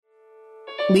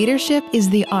Leadership is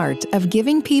the art of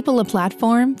giving people a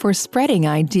platform for spreading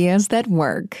ideas that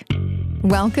work.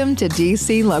 Welcome to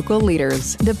DC Local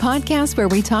Leaders, the podcast where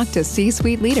we talk to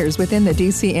C-suite leaders within the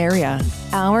DC area.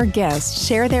 Our guests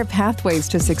share their pathways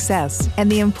to success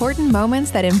and the important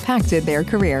moments that impacted their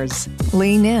careers.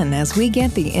 Lean in as we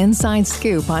get the inside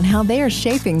scoop on how they are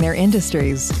shaping their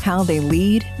industries, how they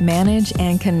lead, manage,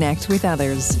 and connect with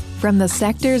others. From the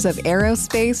sectors of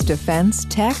aerospace, defense,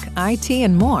 tech, IT,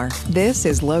 and more, this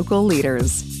is Local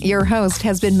Leaders. Your host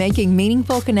has been making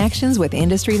meaningful connections with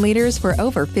industry leaders for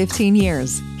over 15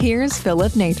 years. Here's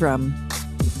Philip Nathram.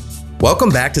 Welcome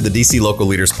back to the DC Local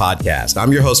Leaders Podcast.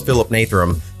 I'm your host, Philip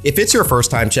Nathram. If it's your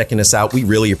first time checking us out, we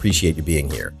really appreciate you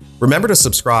being here. Remember to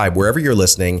subscribe wherever you're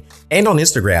listening and on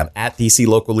Instagram at DC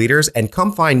Local Leaders, and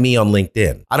come find me on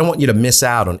LinkedIn. I don't want you to miss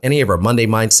out on any of our Monday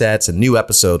Mindsets and new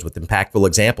episodes with impactful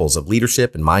examples of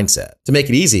leadership and mindset. To make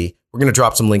it easy, we're going to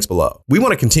drop some links below. We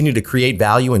want to continue to create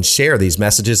value and share these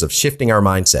messages of shifting our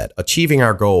mindset, achieving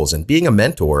our goals, and being a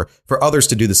mentor for others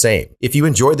to do the same. If you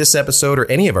enjoyed this episode or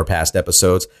any of our past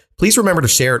episodes, please remember to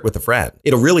share it with a friend.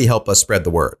 It'll really help us spread the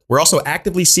word. We're also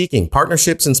actively seeking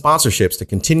partnerships and sponsorships to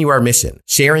continue our mission,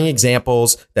 sharing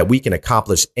examples that we can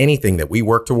accomplish anything that we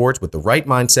work towards with the right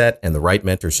mindset and the right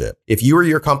mentorship. If you or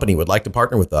your company would like to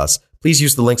partner with us, please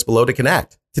use the links below to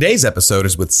connect. Today's episode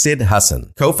is with Sid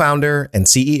Hassan, co-founder and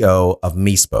CEO of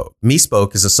MeSpoke.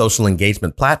 MeSpoke is a social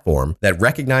engagement platform that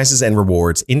recognizes and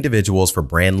rewards individuals for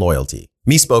brand loyalty.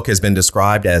 MeSpoke has been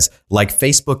described as like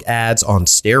Facebook ads on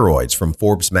steroids from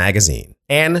Forbes magazine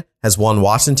and has won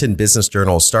Washington Business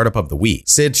Journal's Startup of the Week.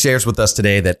 Sid shares with us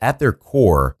today that at their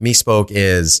core, MeSpoke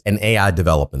is an AI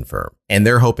development firm, and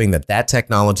they're hoping that that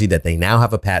technology that they now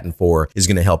have a patent for is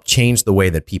going to help change the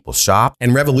way that people shop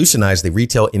and revolutionize the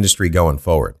retail industry going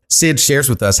forward. Sid shares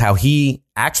with us how he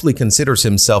actually considers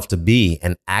himself to be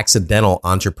an accidental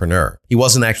entrepreneur. He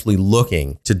wasn't actually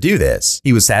looking to do this.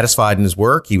 He was satisfied in his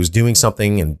work. He was doing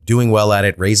something and doing well at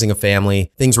it, raising a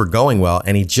family. Things were going well,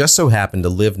 and he just so happened to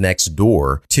live next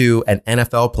door to an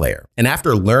NFL player. And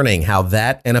after learning how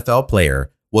that NFL player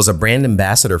was a brand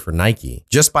ambassador for Nike,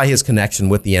 just by his connection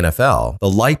with the NFL, the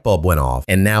light bulb went off,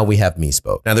 and now we have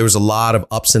MeSpoke. Now, there was a lot of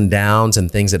ups and downs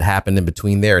and things that happened in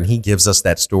between there, and he gives us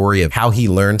that story of how he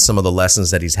learned some of the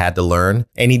lessons that he's had to learn.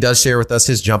 And he does share with us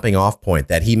his jumping off point,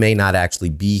 that he may not actually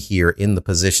be here in the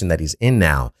position that he's in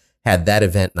now had that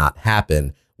event not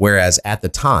happened. Whereas at the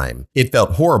time, it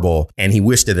felt horrible, and he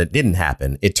wished that it didn't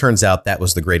happen. It turns out that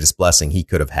was the greatest blessing he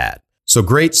could have had. So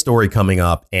great story coming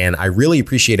up, and I really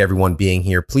appreciate everyone being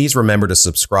here. Please remember to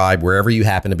subscribe wherever you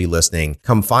happen to be listening.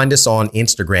 Come find us on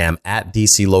Instagram at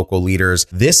DC Local Leaders.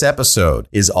 This episode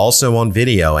is also on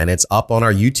video, and it's up on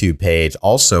our YouTube page,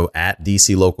 also at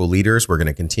DC Local Leaders. We're going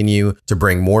to continue to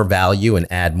bring more value and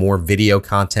add more video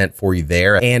content for you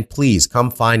there. And please come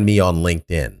find me on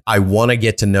LinkedIn. I want to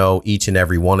get to know each and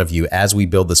every one of you as we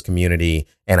build this community,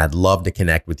 and I'd love to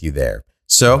connect with you there.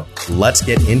 So let's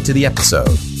get into the episode.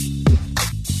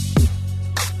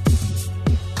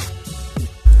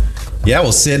 Yeah,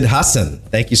 well, Sid Hassan,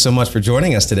 thank you so much for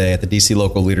joining us today at the DC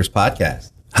Local Leaders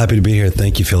Podcast. Happy to be here.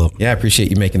 Thank you, Philip. Yeah, I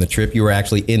appreciate you making the trip. You were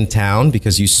actually in town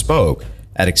because you spoke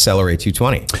at Accelerate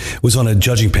 220. Was on a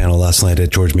judging panel last night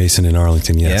at George Mason in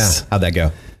Arlington, yes. Yeah, how'd that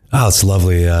go? Oh, it's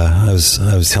lovely. I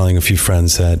was telling a few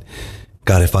friends that,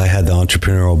 God, if I had the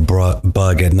entrepreneurial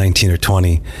bug at 19 or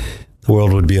 20, the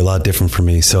world would be a lot different for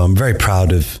me. So I'm very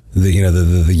proud of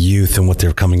the youth and what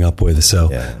they're coming up with. So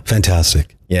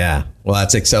Fantastic. Yeah. Well,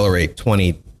 that's Accelerate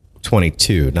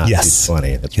 2022, not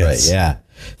 220. That's right. Yeah.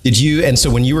 Did you, and so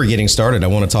when you were getting started, I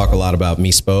want to talk a lot about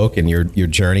MeSpoke and your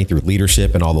journey through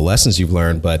leadership and all the lessons you've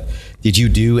learned, but did you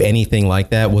do anything like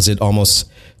that? Was it almost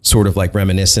sort of like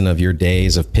reminiscent of your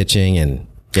days of pitching and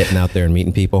getting out there and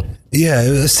meeting people? Yeah, it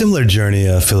was a similar journey,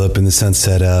 Philip, in the sense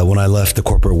that when I left the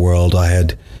corporate world, I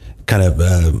had kind of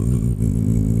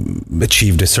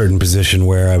achieved a certain position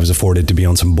where I was afforded to be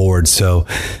on some boards. So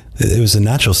it was a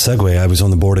natural segue. I was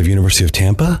on the board of University of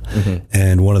Tampa,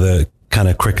 and one of the kind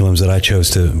of curriculums that I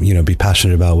chose to, be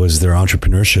passionate about was their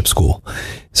entrepreneurship school.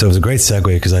 So it was a great segue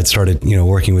because I'd started,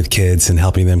 working with kids and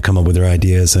helping them come up with their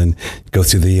ideas and go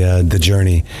through the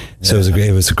journey. So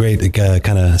it was a great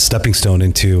kind of stepping stone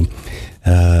into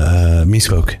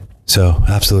MeSpoke. So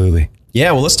absolutely.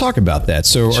 Yeah, well, let's talk about that.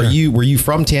 So sure. Were you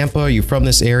from Tampa? Are you from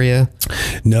this area?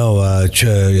 No,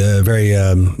 very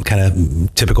kind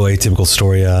of typical, atypical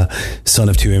story. Son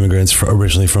of two immigrants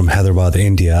originally from Hyderabad,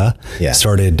 India. Yeah.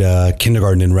 Started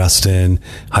kindergarten in Reston,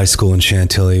 high school in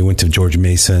Chantilly, went to George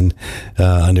Mason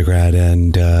undergrad,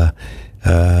 and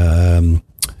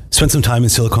spent some time in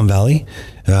Silicon Valley.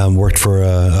 worked for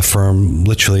a firm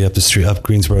literally up the street, up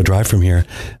Greensboro Drive from here.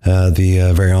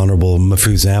 The very honorable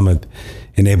Mahfouz Ahmed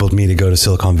enabled me to go to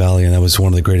Silicon Valley, and that was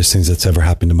one of the greatest things that's ever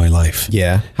happened in my life.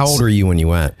 Yeah. How old were you when you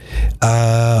went?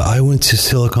 I went to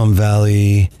Silicon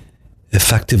Valley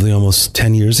effectively almost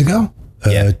 10 years ago,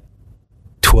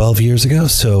 12 years ago.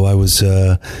 So I was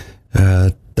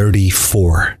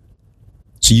 34.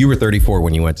 So you were 34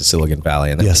 when you went to Silicon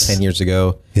Valley, and that was 10 years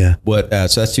ago. Yeah. What?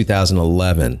 So that's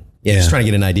 2011. Yeah, just trying to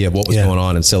get an idea of what was going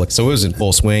on in Silicon. So it was in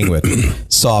full swing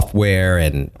with software,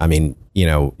 and I mean,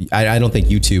 I don't think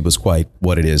YouTube was quite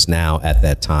what it is now at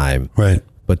that time. Right.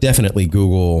 But definitely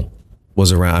Google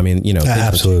was around. I mean,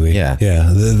 absolutely. Yeah.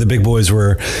 The big boys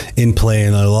were in play,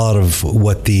 and a lot of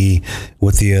what the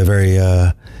very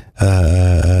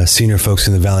senior folks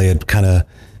in the Valley had kind of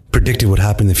predicted would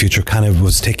happen in the future kind of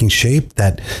was taking shape.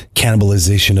 That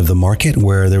cannibalization of the market,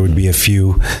 where there would be a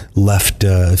few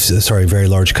very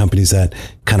large companies that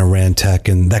kind of ran tech,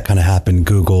 and that kind of happened.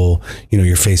 Google,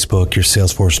 your Facebook, your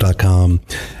Salesforce.com,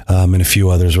 and a few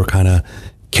others were kind of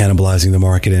cannibalizing the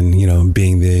market, and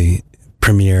being the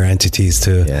premier entities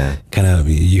to kind of,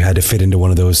 you had to fit into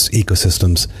one of those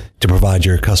ecosystems to provide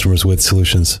your customers with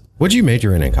solutions. What did you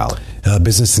major in college?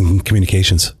 Business and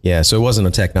communications. Yeah, so it wasn't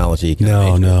a technology kind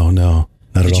of major. No, not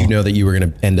at all. Did you know that you were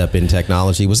going to end up in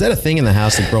technology? Was that a thing in the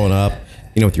house, like growing up,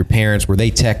 with your parents? Were they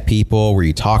tech people? Were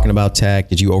you talking about tech?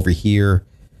 Did you overhear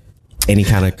any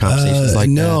kind of conversations like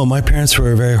that? No, my parents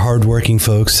were very hardworking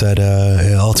folks that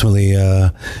ultimately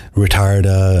retired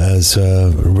as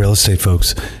real estate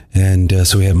folks. And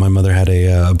so my mother had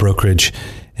a brokerage.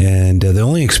 And the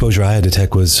only exposure I had to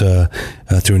tech was through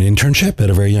an internship at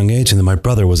a very young age. And then my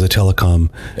brother was a telecom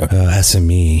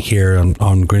SME here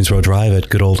on Greensboro Drive at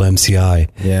good old MCI.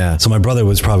 Yeah. So my brother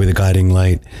was probably the guiding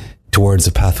light towards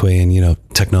the pathway in,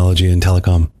 technology and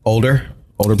telecom. Older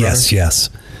brother?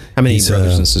 Yes. How many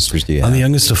brothers and sisters do you have? I'm the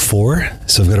youngest of 4.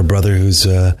 So I've got a brother who's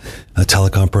a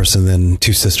telecom person, then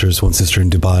 2 sisters, one sister in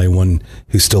Dubai, one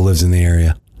who still lives in the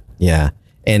area. Yeah.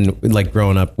 And like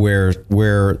growing up, where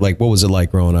what was it like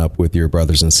growing up with your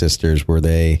brothers and sisters? Were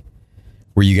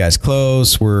you guys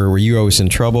close? Were you always in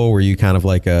trouble? Were you kind of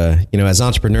like as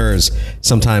entrepreneurs,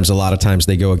 sometimes a lot of times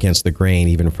they go against the grain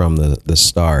even from the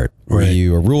start. Were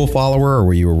you a rule follower or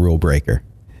were you a rule breaker?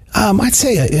 I'd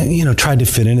say, tried to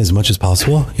fit in as much as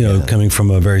possible, coming from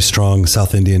a very strong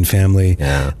South Indian family.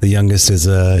 Yeah. The youngest is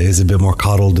a bit more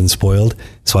coddled and spoiled.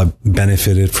 So I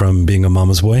benefited from being a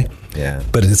mama's boy. Yeah.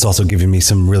 But it's also given me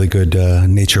some really good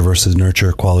nature versus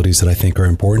nurture qualities that I think are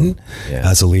important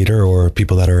as a leader or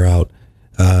people that are out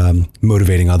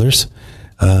motivating others.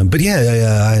 I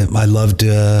loved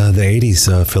the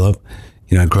 80s, Philip.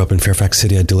 I grew up in Fairfax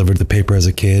City. I delivered the paper as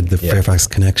a kid, the Fairfax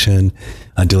Connection.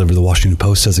 I delivered the Washington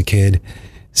Post as a kid.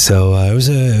 So it was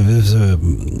a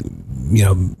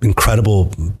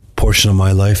incredible portion of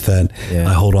my life that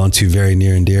I hold on to very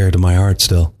near and dear to my heart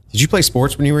still. Did you play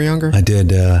sports when you were younger? I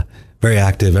did. Very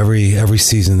active. Every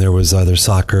season there was either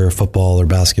soccer, football, or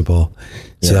basketball.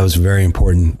 So that was a very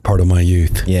important part of my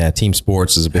youth. Yeah, team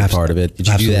sports is a big part of it. Did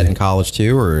you do that in college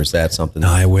too, or is that something? No,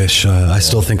 I wish. I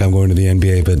still think I'm going to the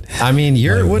NBA, but I mean,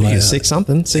 what are you, 6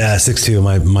 something? Yeah, 6'2".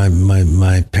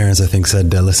 My parents, I think,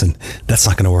 said, "Listen, that's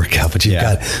not going to work out. But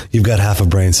you've got half a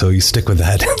brain, so you stick with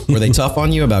that." Were they tough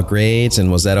on you about grades,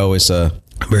 and was that always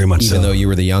very much? Even though you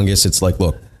were the youngest, it's like,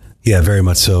 look. Yeah, very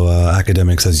much so.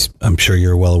 Academics, as I'm sure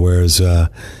you're well aware, is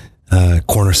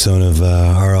cornerstone of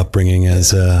our upbringing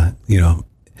as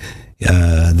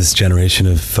this generation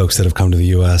of folks that have come to the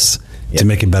U.S. to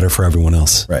make it better for everyone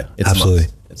else. Right. Absolutely.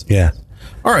 Yeah.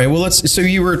 All right. Well, so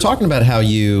you were talking about how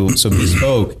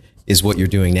Bespoke is what you're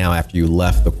doing now after you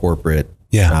left the corporate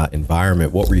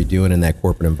environment. What were you doing in that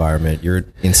corporate environment? You're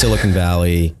in Silicon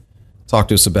Valley. Talk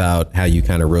to us about how you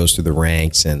kind of rose through the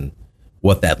ranks and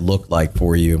what that looked like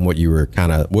for you and what you were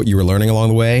learning along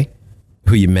the way,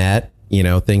 who you met,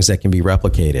 things that can be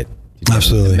replicated.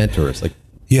 Absolutely. Mentors.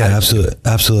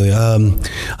 Absolutely.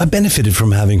 I benefited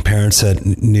from having parents that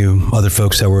knew other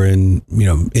folks that were in,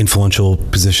 influential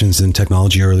positions in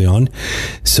technology early on.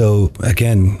 So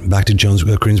again, back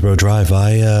to Greensboro Drive,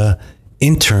 I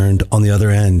interned on the other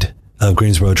end of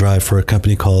Greensboro Drive for a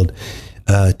company called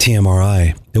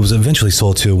TMRI. It was eventually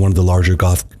sold to one of the larger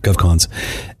GovCons.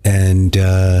 And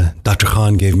Dr.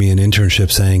 Khan gave me an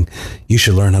internship saying, you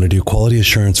should learn how to do quality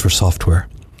assurance for software.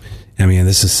 I mean,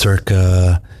 this is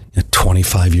circa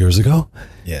 25 years ago.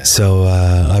 Yeah. So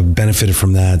I benefited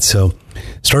from that. So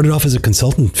started off as a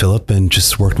consultant, Philip, and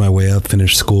just worked my way up,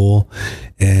 finished school.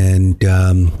 And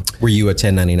were you a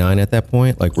 1099 at that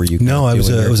point? Like, were you? No, I was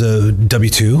a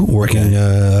W-2 working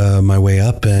my way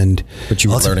up. But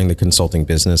you were learning the consulting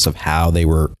business of how they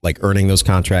were like earning those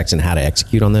contracts and how to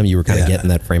execute on them. You were kind of getting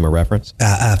that frame of reference.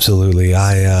 Absolutely.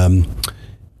 I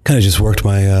kind of just worked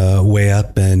my way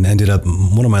up and ended up,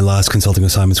 one of my last consulting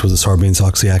assignments was the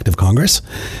Sarbanes-Oxley Act of Congress.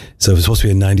 So it was supposed to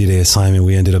be a 90-day assignment.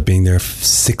 We ended up being there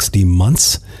 60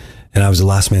 months. And I was the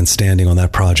last man standing on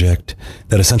that project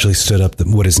that essentially stood up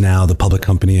what is now the Public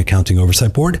Company Accounting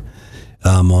Oversight Board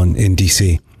in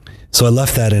DC. So I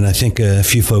left that, and I think a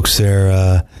few folks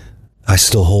there I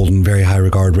still hold in very high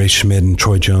regard. Ray Schmidt and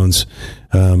Troy Jones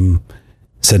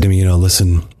said to me,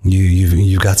 listen,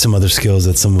 you've got some other skills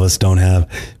that some of us don't have.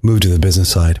 Move to the business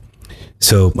side.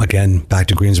 So again, back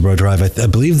to Greensboro Drive. I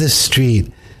believe this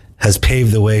street has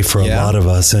paved the way for a lot of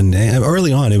us. And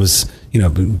early on, it was,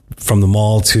 from the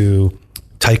mall to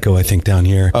Tyco, I think, down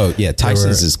here. Oh, yeah.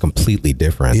 Tyson's is completely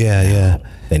different. Yeah.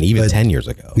 Than even 10 years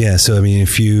ago. Yeah. So, I mean,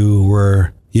 if you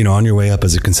were, on your way up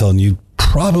as a consultant, you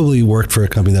probably worked for a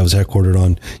company that was headquartered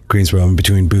on Greensboro, in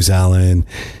between Booz Allen,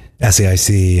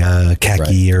 SAIC,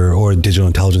 CACI, or Digital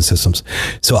Intelligence Systems.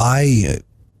 So I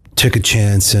took a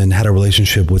chance and had a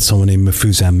relationship with someone named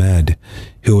Mahfouz Ahmed,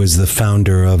 who is the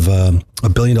founder of a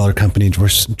 $1 billion company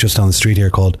just down the street here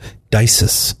called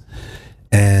Dices.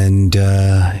 And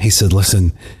he said,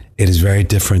 listen, it is very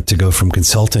different to go from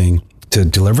consulting to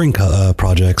delivering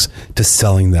projects to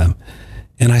selling them.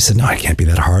 And I said, no, it can't be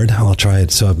that hard. I'll try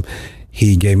it. So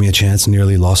he gave me a chance,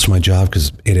 nearly lost my job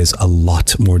because it is a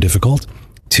lot more difficult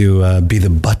to be the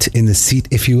butt in the seat,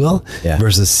 if you will,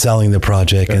 versus selling the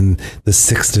project and the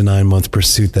 6 to 9 month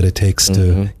pursuit that it takes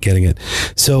to getting it.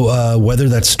 So weather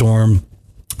that storm,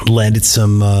 landed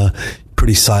some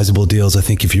pretty sizable deals. I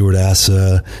think if you were to ask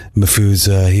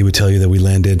Mahfouz, he would tell you that we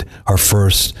landed our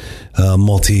first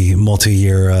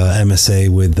multi-year MSA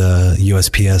with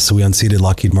USPS. So we unseated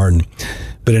Lockheed Martin.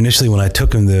 But initially, when I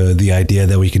took him the idea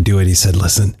that we could do it, he said,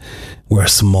 listen, we're a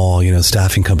small,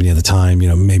 staffing company at the time,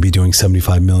 maybe doing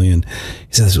 75 million.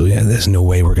 He says, well, there's no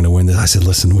way we're going to win this. I said,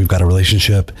 listen, we've got a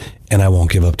relationship and I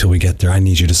won't give up till we get there. I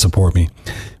need you to support me.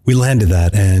 We landed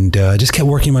that, and I just kept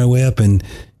working my way up and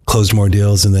closed more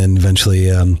deals, and then eventually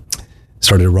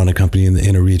started to run a company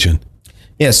in a region.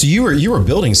 Yeah. So you were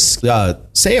building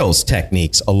sales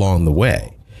techniques along the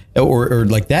way, or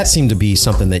like that seemed to be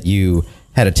something that you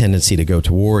had a tendency to go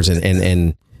towards,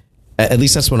 and at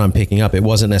least that's what I'm picking up. It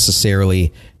wasn't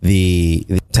necessarily the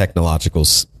technological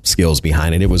skills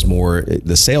behind it. It was more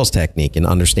the sales technique and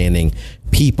understanding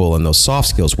people and those soft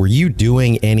skills. Were you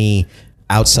doing any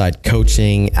outside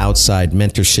coaching, outside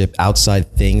mentorship, outside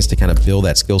things to kind of build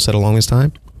that skill set along this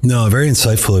time? No, very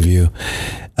insightful of you.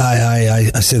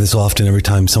 I say this often every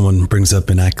time someone brings up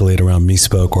an accolade around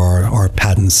MeSpoke or our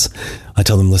patents. I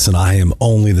tell them, listen, I am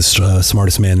only the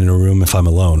smartest man in a room if I'm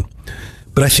alone.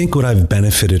 But I think what I've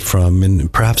benefited from,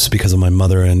 and perhaps because of my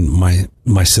mother and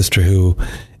my sister, who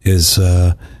is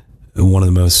one of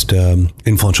the most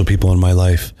influential people in my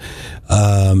life,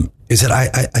 is that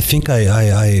I think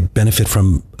I benefit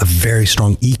from a very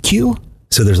strong EQ.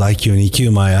 So there's IQ and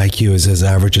EQ. My IQ is as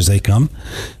average as they come.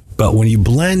 But when you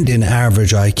blend in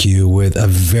average IQ with a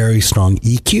very strong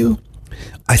EQ,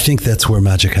 I think that's where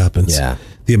magic happens. Yeah.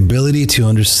 The ability to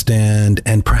understand,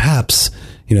 and perhaps,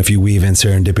 if you weave in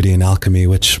serendipity and alchemy,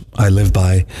 which I live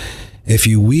by, if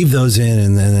you weave those in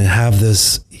and then have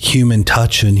this human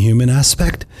touch and human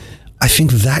aspect, I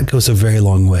think that goes a very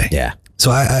long way. Yeah. So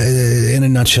I in a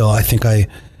nutshell, I think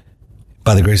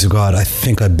by the grace of God, I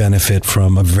think I benefit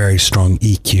from a very strong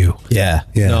EQ. Yeah.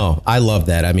 No, I love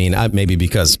that. I mean, maybe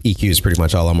because EQ is pretty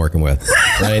much all I'm working with,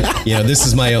 right? This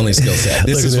is my only skill set.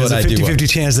 This is what I do. There's a 50-50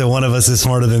 chance that one of us is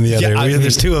smarter than the other.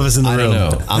 There's two of us in the room. I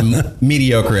don't know. I'm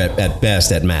mediocre at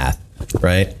best at math,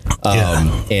 right?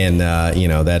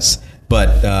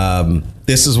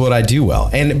 This is what I do well.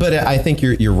 But I think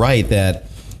you're right that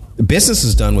business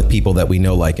is done with people that we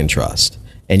know, like, and trust.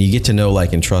 And you get to know,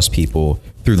 like, and trust people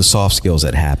through the soft skills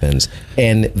that happens.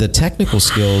 And the technical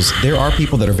skills, there are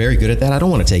people that are very good at that. I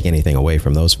don't want to take anything away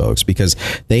from those folks because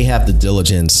they have the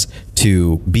diligence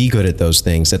to be good at those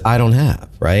things that I don't have,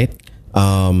 right?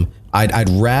 I'd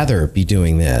rather be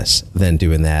doing this than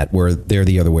doing that, where they're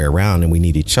the other way around and we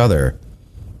need each other.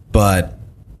 But,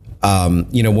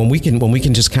 when we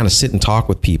can just kind of sit and talk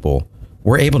with people,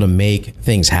 we're able to make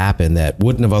things happen that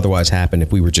wouldn't have otherwise happened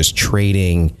if we were just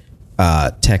trading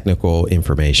technical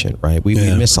information, right? We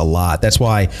miss a lot. That's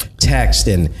why text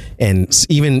and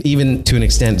even to an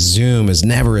extent Zoom is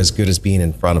never as good as being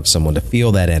in front of someone, to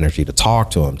feel that energy, to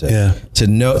talk to them, to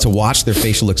know, to watch their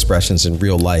facial expressions in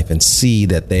real life and see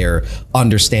that they're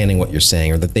understanding what you're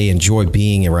saying or that they enjoy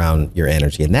being around your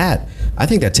energy. And that, I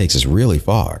think that takes us really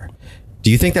far. Do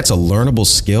you think that's a learnable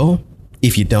skill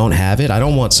if you don't have it? I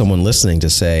don't want someone listening to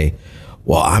say,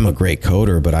 well, I'm a great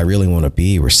coder, but I really want to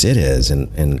be where Sid is,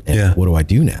 and what do I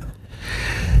do now?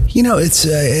 You know, it's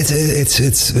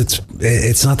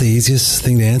not the easiest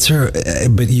thing to answer,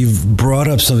 but you've brought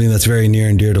up something that's very near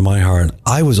and dear to my heart.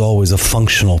 I was always a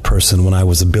functional person when I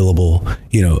was a billable,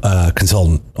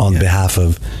 consultant on behalf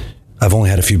of. I've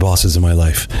only had a few bosses in my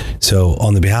life, so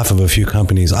on the behalf of a few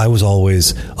companies, I was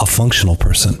always a functional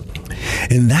person,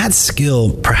 and that skill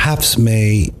perhaps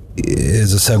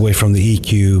is a segue from the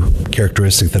EQ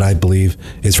characteristic that I believe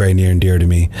is very near and dear to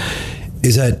me,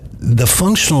 is that the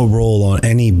functional role on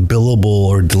any billable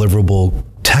or deliverable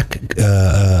tech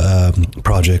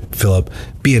project, Philip,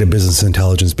 be it a business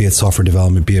intelligence, be it software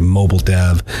development, be it mobile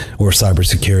dev or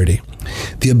cybersecurity,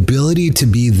 the ability to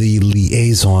be the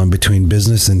liaison between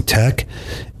business and tech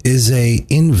is a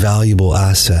invaluable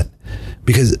asset,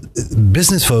 because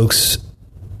business folks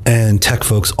and tech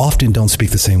folks often don't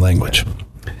speak the same language.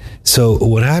 So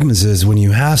what happens is when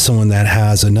you have someone that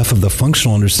has enough of the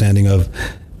functional understanding of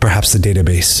perhaps the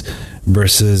database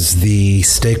versus the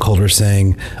stakeholder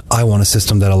saying, I want a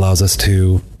system that allows us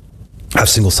to have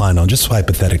single sign-on, just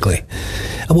hypothetically.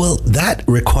 Well, that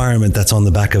requirement that's on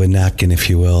the back of a napkin, if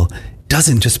you will,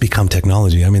 doesn't just become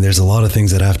technology. I mean, there's a lot of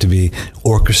things that have to be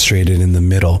orchestrated in the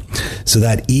middle. So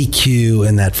that EQ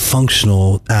and that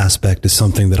functional aspect is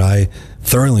something that I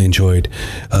thoroughly enjoyed.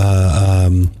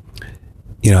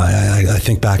 I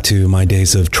think back to my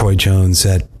days of Troy Jones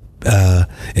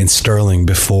in Sterling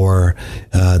before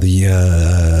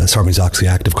the Sarbanes-Oxley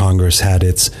Act of Congress had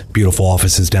its beautiful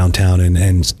offices downtown and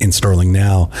in Sterling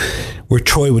now, where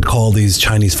Troy would call these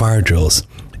Chinese fire drills.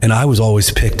 And I was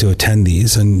always picked to attend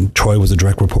these, and Troy was a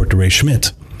direct report to Ray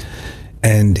Schmidt.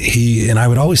 And I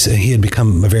would always say he had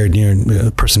become a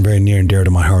person very near and dear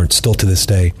to my heart, still to this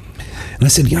day. And I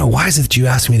said, why is it that you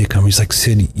asked me to come? He's like,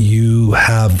 Sid, you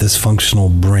have this functional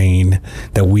brain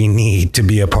that we need to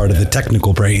be a part of the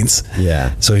technical brains.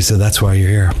 Yeah. So he said, that's why you're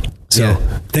here. So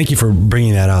thank you for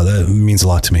bringing that out. That means a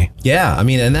lot to me. Yeah. I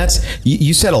mean, and that's,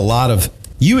 you said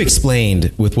you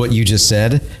explained with what you just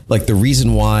said, like the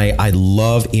reason why I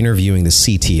love interviewing the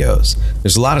CTOs.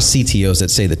 There's a lot of CTOs that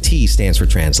say the T stands for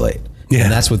translate. Yeah.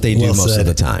 And that's what they do most of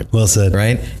the time. Well said.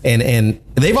 Right. And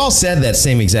they've all said that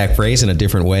same exact phrase in a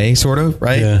different way, sort of.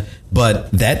 Right. Yeah.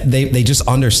 But that they just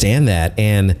understand that.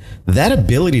 And that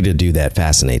ability to do that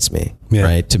fascinates me. Yeah.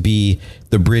 Right. To be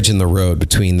the bridge in the road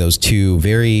between those two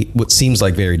what seems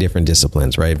like very different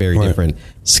disciplines. Right. Very different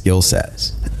skill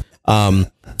sets.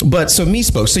 But so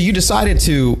MeSpoke, so you decided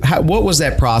what was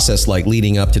that process like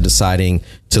leading up to deciding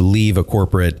to leave a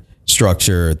corporate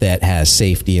structure that has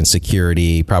safety and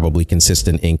security, probably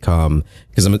consistent income,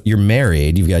 because you're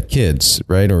married, you've got kids,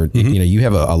 right? Or, you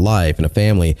have a life and a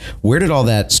family. Where did all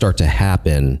that start to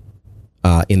happen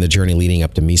in the journey leading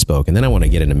up to MeSpoke? And then I want to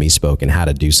get into MeSpoke and how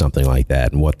to do something like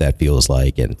that and what that feels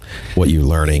like and what you're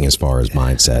learning as far as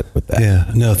mindset with that.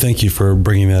 Yeah, no, thank you for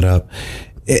bringing that up.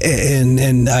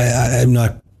 And I'm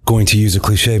not going to use a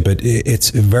cliche, but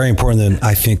it's very important that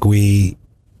I think we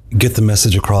get the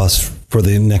message across for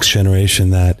the next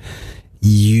generation that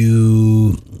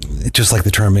you, just like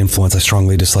the term influence, I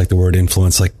strongly dislike the word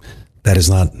influence. Like, that is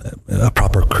not a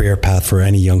proper career path for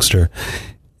any youngster.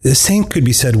 The same could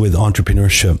be said with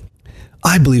entrepreneurship.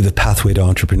 I believe the pathway to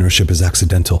entrepreneurship is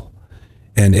accidental,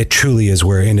 and it truly is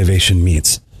where innovation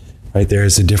meets, right?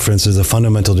 There's a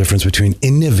fundamental difference between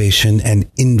innovation and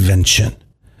invention.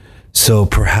 So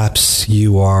perhaps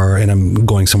you are, and I'm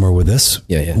going somewhere with this,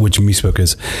 which MeSpoke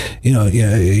is,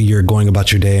 you're going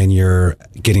about your day and you're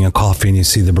getting a coffee and you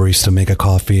see the barista make a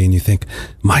coffee and you think,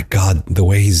 my God, the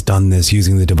way he's done this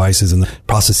using the devices and the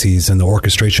processes and the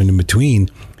orchestration in between,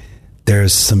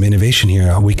 there's some innovation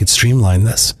here. We could streamline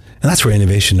this. And that's where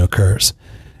innovation occurs.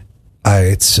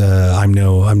 I'm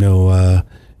no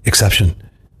exception.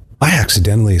 I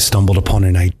accidentally stumbled upon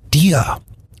an idea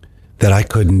that I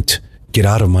couldn't get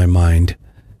out of my mind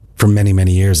for many,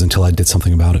 many years until I did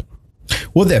something about it.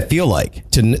 What did that feel like?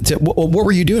 What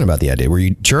were you doing about the idea? Were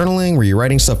you journaling? Were you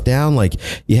writing stuff down? Like,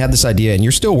 you had this idea and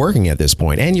you're still working at this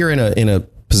point and you're in a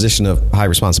position of high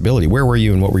responsibility. Where were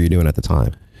you and what were you doing at the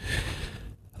time?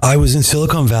 I was in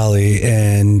Silicon Valley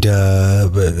and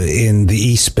in the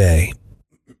East Bay.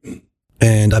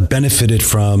 And I benefited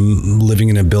from living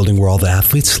in a building where all the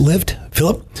athletes lived,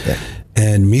 Philip. Yeah.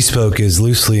 And Mispoke is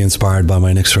loosely inspired by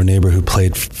my next door neighbor who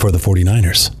played for the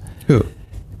 49ers. Who?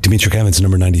 Demetric Evans,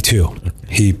 number 92.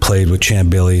 He played with Champ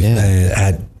Bailey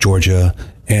at Georgia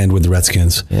and with the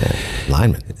Redskins. Yeah,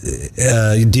 lineman.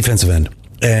 Defensive end.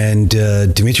 And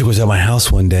Demetric was at my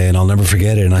house one day, and I'll never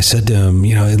forget it. And I said to him,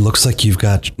 it looks like you've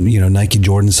got, Nike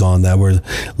Jordans on that were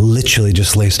literally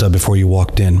just laced up before you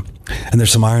walked in. And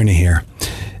there's some irony here.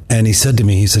 And he said to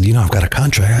me, I've got a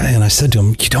contract. And I said to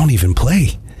him, you don't even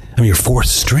play. I mean, you're fourth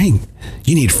string.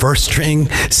 You need first string,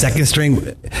 second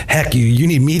string. Heck, you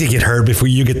need me to get hurt before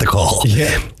you get the call.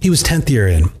 Yeah. He was 10th year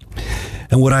in.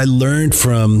 And what I learned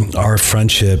from our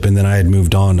friendship, and then I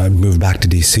moved back to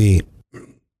DC,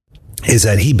 is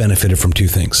that he benefited from two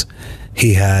things.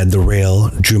 He had the rail,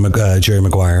 Jerry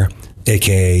Maguire,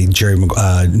 aka Drew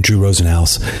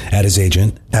Rosenhaus,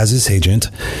 as his agent,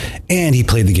 and he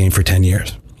played the game for 10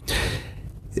 years.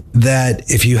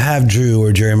 That if you have Drew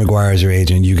or Jerry Maguire as your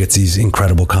agent, you get these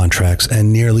incredible contracts,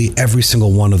 and nearly every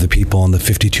single one of the people on the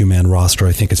 52-man roster,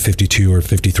 I think it's 52 or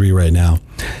 53 right now,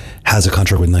 has a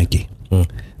contract with Nike.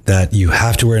 That you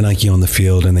have to wear Nike on the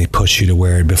field, and they push you to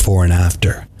wear it before and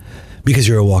after, because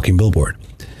you're a walking billboard.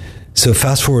 So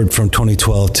fast forward from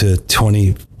 2012 to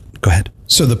 20. Go ahead.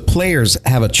 So the players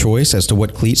have a choice as to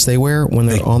what cleats they wear when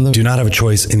they're on the. Do not have a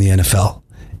choice in the NFL.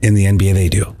 In the NBA, they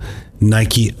do.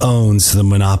 Nike owns the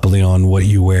monopoly on what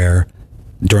you wear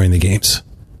during the games.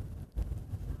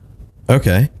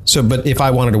 Okay. So, but if I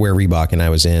wanted to wear Reebok and I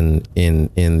was in the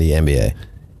NBA,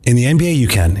 in the NBA you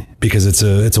can, because it's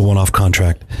a one-off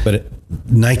contract. But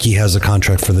Nike has a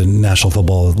contract for the National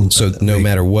Football. So no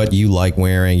matter what you like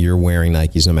wearing, you're wearing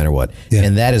Nikes no matter what. Yeah.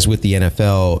 And that is with the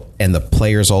NFL, and the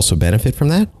players also benefit from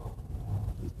that?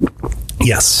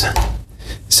 Yes.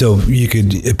 So you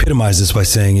could epitomize this by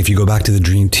saying, if you go back to the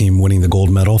Dream Team winning the gold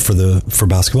medal for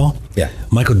basketball,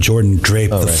 Michael Jordan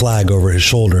draped the flag over his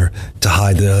shoulder to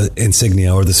hide the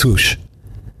insignia or the swoosh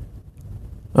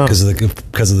because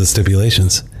of the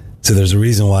stipulations. So there's a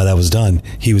reason why that was done.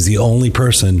 He was the only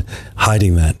person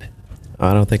hiding that.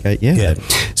 I don't think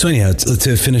So anyhow,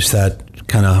 to finish that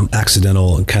kind of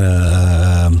accidental kind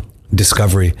of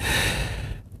discovery,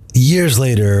 years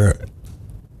later,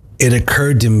 it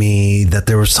occurred to me that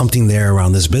there was something there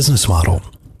around this business model,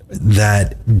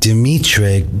 that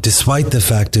Demetric, despite the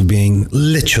fact of being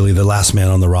literally the last man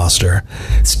on the roster,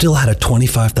 still had a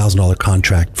 $25,000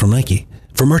 contract from Nike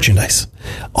for merchandise.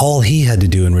 All he had to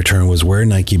do in return was wear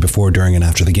Nike before, during, and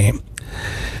after the game.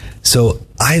 So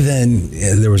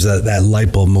there was that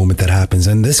light bulb moment that happens,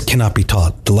 and this cannot be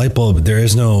taught. The light bulb,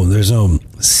 there's no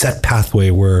set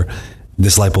pathway where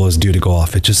this light bulb is due to go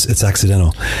off. It's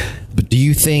accidental. But do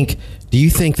you think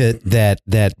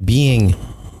that being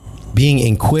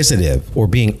inquisitive or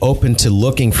being open to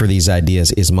looking for these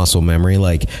ideas is muscle memory?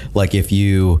 Like if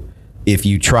you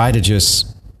try to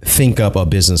just think up a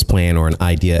business plan or an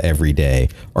idea every day,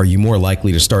 are you more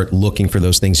likely to start looking for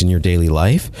those things in your daily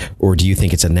life? Or do you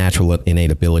think it's a natural innate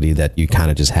ability that you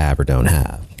kind of just have or don't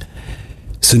have?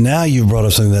 So now you've brought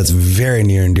up something that's very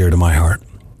near and dear to my heart.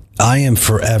 I am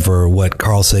forever what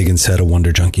Carl Sagan said, a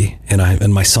wonder junkie,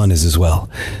 and my son is as well.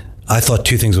 I thought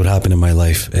two things would happen in my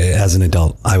life as an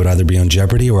adult. I would either be on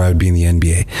Jeopardy or I would be in the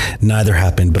NBA. Neither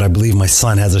happened, but I believe my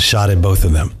son has a shot at both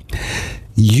of them.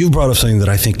 You brought up something that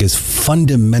I think is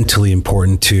fundamentally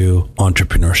important to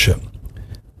entrepreneurship.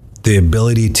 The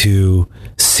ability to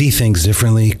see things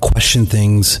differently, question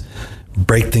things,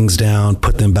 break things down,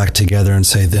 put them back together and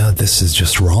say, this is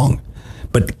just wrong.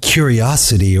 But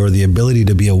curiosity, or the ability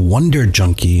to be a wonder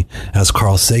junkie, as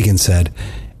Carl Sagan said,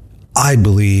 I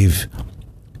believe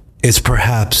is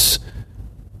perhaps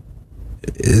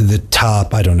the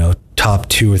top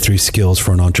 2 or 3 skills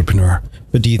for an entrepreneur.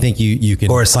 But do you think you can...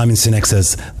 Or as Simon Sinek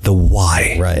says, the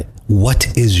why. Right.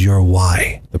 What is your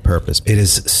why? The purpose. It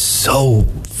is so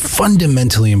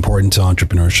fundamentally important to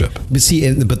entrepreneurship.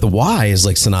 But the why is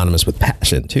like synonymous with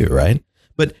passion too, right?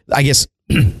 But I guess...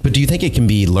 But do you think it can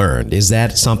be learned? Is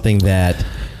that something that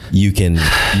you can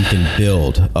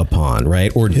build upon,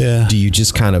 right? Or do you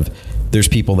just kind of, there's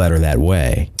people that are that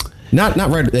way? Not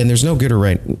right, and there's no good or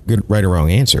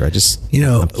wrong answer. I just,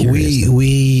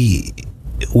 we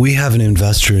have an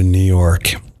investor in New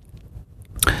York,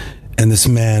 and this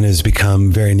man has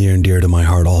become very near and dear to my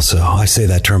heart also. I say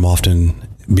that term often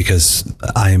because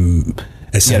I'm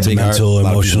a sentimental,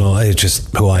 emotional. It's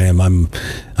just who I am. I'm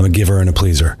a giver and a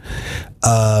pleaser.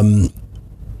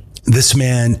 This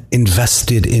man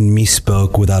invested in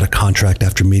Mispoke without a contract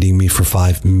after meeting me for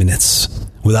 5 minutes.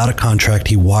 Without a contract,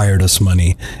 he wired us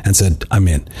money and said, I'm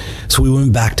in. So we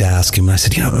went back to ask him. And I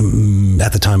said,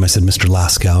 at the time I said, Mr.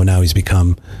 Laskow. Now he's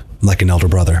become like an elder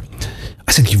brother.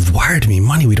 I said, you've wired me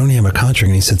money. We don't even have a contract.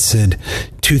 And he said, Sid,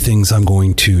 two things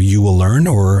you will learn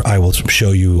or I will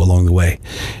show you along the way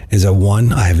is that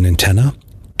one, I have an antenna.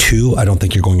 Two, I don't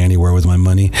think you're going anywhere with my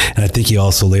money. And I think he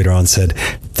also later on said,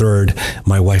 third,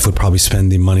 my wife would probably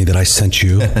spend the money that I sent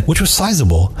you, which was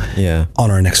sizable,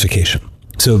 on our next vacation.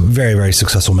 So very, very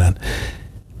successful man.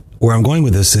 Where I'm going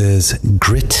with this is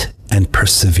grit and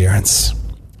perseverance.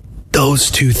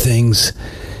 Those two things,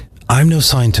 I'm no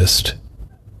scientist,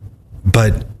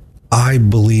 but I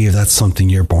believe that's something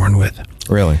you're born with.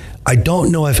 Really? I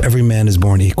don't know if every man is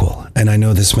born equal. And I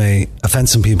know this may offend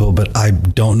some people, but I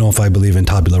don't know if I believe in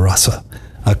tabula rasa,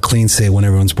 a clean slate when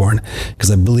everyone's born.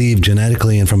 Because I believe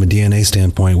genetically and from a DNA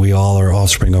standpoint, we all are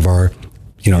offspring of our,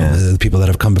 the people that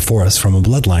have come before us from a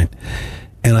bloodline.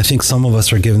 And I think some of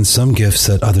us are given some gifts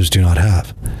that others do not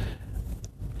have.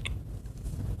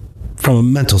 From a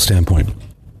mental standpoint,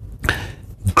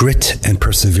 grit and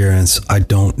perseverance, I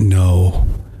don't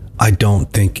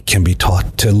think can be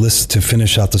taught. To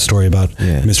finish out the story about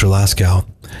Mr. Laskow,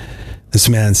 this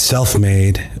man,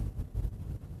 self-made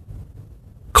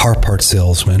car part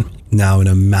salesman, now in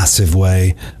a massive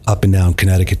way up and down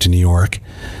Connecticut to New York,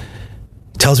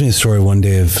 tells me a story one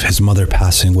day of his mother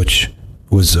passing, which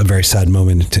was a very sad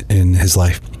moment in his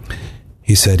life.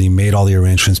 He said he made all the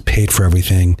arrangements, paid for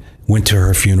everything, went to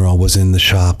her funeral, was in the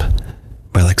shop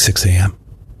by like 6 a.m.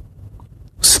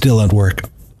 Still at work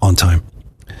on time.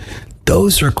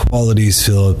 Those are qualities,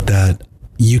 Philip, that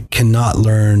you cannot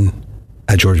learn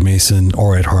at George Mason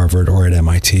or at Harvard or at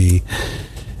MIT.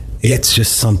 It's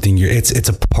just something it's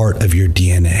a part of your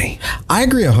DNA. I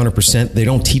agree 100%. They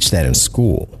don't teach that in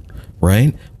school,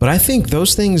 right? But I think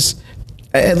those things,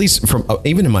 at least from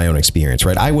even in my own experience,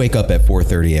 right? I wake up at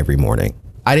 4:30 every morning.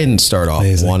 I didn't start off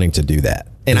wanting to do that.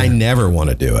 And I never want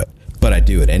to do it, but I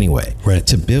do it anyway. Right.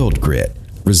 To build grit,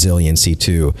 resiliency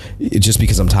too. Just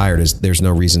because I'm tired, there's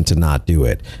no reason to not do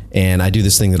it. And I do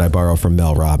this thing that I borrow from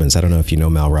Mel Robbins. I don't know if you know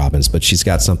Mel Robbins, but she's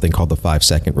got something called the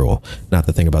 5-second rule. Not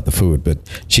the thing about the food, but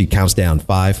she counts down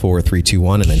 5, 4, 3, 2,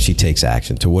 1, and then she takes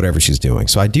action to whatever she's doing.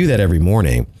 So I do that every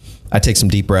morning. I take some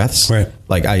deep breaths. Right.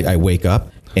 Like I wake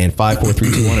up and 5, 4,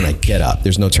 3, 2, 1, and I get up.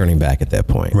 There's no turning back at that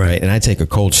point. Right. And I take a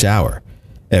cold shower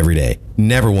every day.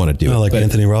 Never want to do it. Like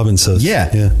Anthony Robbins says.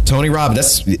 Yeah. Tony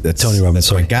Robbins. That's Tony Robbins.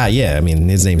 That's my guy. Yeah. I mean,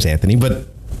 his name's Anthony, but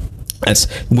that's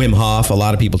Wim Hof. A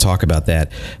lot of people talk about that.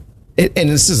 And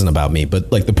this isn't about me,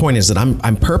 but like the point is that I'm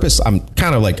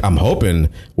kind of like, I'm hoping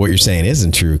what you're saying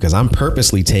isn't true, because I'm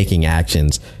purposely taking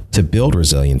actions to build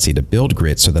resiliency, to build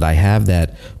grit, so that I have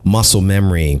that muscle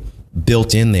memory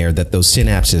built in there, that those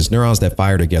synapses, neurons that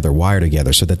fire together, wire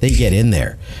together, so that they get in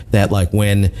there. That like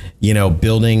when,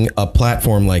 building a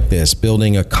platform like this,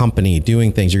 building a company,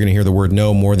 doing things, you're going to hear the word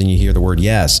no more than you hear the word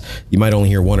yes. You might only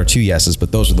hear 1 or 2 yeses,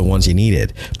 but those are the ones you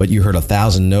needed. But you heard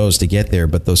 1,000 no's to get there,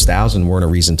 but those 1,000 weren't a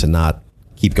reason to not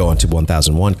keep going to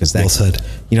 1,001, because that, well said.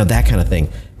 That kind of thing.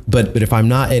 But if I'm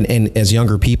not, and as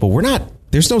younger people,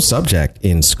 there's no subject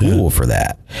in school for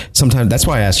that. Sometimes that's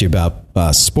why I asked you about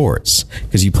sports,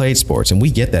 because you played sports, and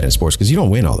we get that in sports because you don't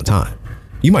win all the time.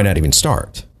 You might not even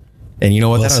start. And you know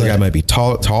what? That other guy might be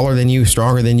taller than you,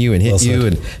 stronger than you, and hit you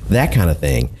and that kind of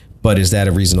thing. But is that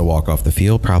a reason to walk off the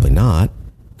field? Probably not,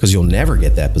 because you'll never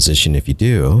get that position if you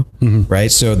do. Mm-hmm.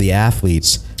 Right. So the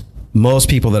athletes, most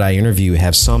people that I interview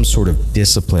have some sort of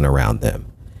discipline around them.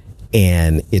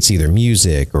 And it's either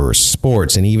music or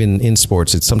sports. And even in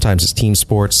sports, sometimes it's team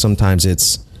sports. Sometimes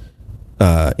it's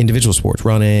individual sports,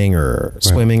 running or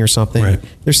swimming or something. Right.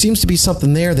 There seems to be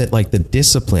something there that, like, the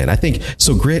discipline, I think.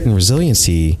 So grit and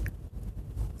resiliency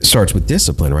starts with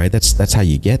discipline, right? That's how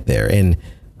you get there. And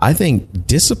I think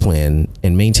discipline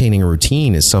and maintaining a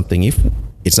routine is something, if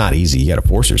it's not easy, you got to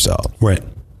force yourself. Right.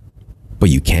 But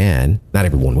you can. Not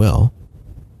everyone will,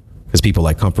 because people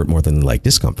like comfort more than like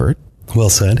discomfort. Well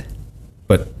said.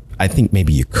 But I think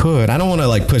maybe you could. I don't want to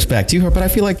like push back too hard, but I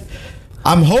feel like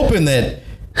I'm hoping that,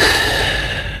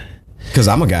 because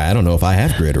I'm a guy, I don't know if I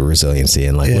have grit or resiliency,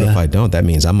 and like, what if I don't? That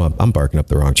means I'm barking up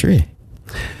the wrong tree.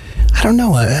 I don't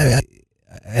know.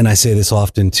 And I say this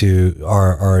often to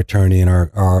our attorney and our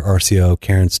RCO,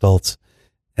 Karen Stoltz,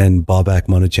 and Babak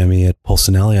Monogemi at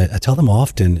Polsinelli. I tell them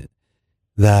often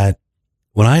that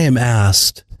when I am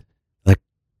asked,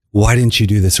 why didn't you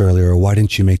do this earlier? Or why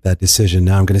didn't you make that decision?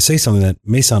 Now I'm going to say something that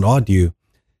may sound odd to you.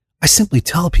 I simply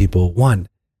tell people, 1,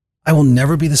 I will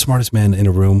never be the smartest man in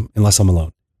a room unless I'm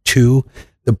alone. 2,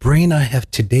 the brain I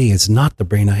have today is not the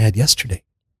brain I had yesterday.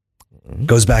 Mm-hmm.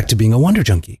 Goes back to being a wonder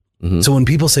junkie. Mm-hmm. So when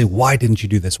people say, why didn't you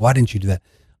do this? Why didn't you do that?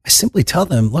 I simply tell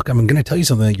them, look, I'm going to tell you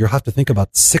something that you'll have to think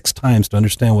about 6 times to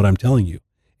understand what I'm telling you.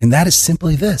 And that is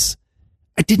simply this.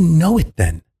 I didn't know it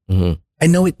then. Mm-hmm. I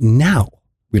know it now.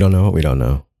 We don't know what we don't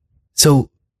know. So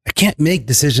I can't make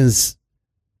decisions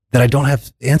that I don't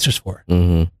have answers for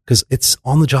because it's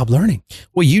on the job learning.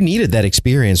 Well, you needed that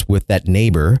experience with that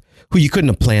neighbor who you couldn't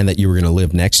have planned that you were going to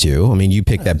live next to. I mean, you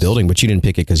picked that building, but you didn't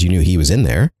pick it because you knew he was in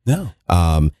there. No.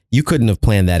 You couldn't have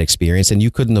planned that experience, and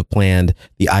you couldn't have planned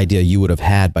the idea you would have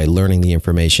had by learning the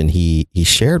information he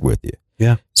shared with you.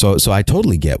 Yeah. So I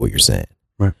totally get what you're saying.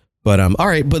 Right. But all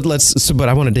right, but but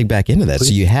I want to dig back into that. Please.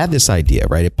 So you had this idea,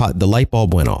 right? The light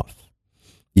bulb went off.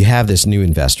 You have this new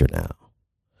investor now,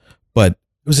 but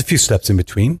it was a few steps in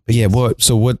between. Yeah. What's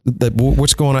going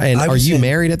on? And are you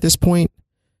married at this point?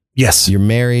 Yes. You're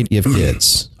married. You have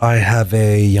kids. I have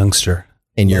a youngster.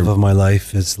 And your love of my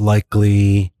life is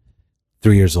likely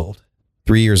 3 years old.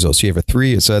 3 years old. So you have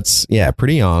so that's,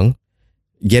 pretty young.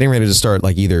 Getting ready to start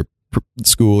like either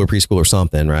school or preschool or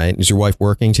something, right? Is your wife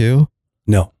working too?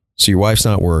 No. So your wife's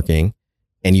not working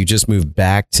and you just moved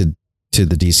back to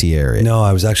the DC area. No,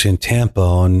 I was actually in Tampa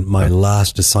on my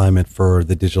last assignment for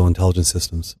the digital intelligence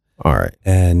systems. All right.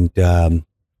 And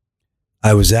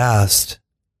I was asked,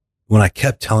 when I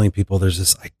kept telling people there's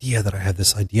this idea that I have,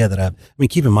 I mean,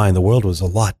 keep in mind, the world was a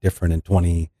lot different in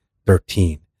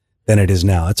 2013 than it is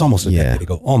now. It's almost a decade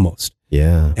ago, almost.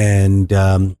 Yeah. And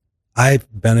I've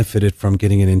benefited from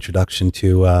getting an introduction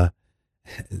to,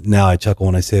 now I chuckle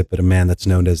when I say it, but a man that's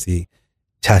known as the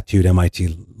tattooed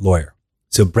MIT lawyer.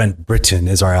 So Brent Britton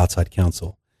is our outside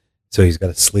counsel. So he's got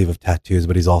a sleeve of tattoos,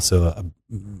 but he's also a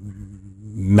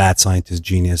mad scientist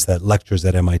genius that lectures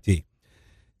at MIT.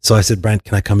 So I said, Brent,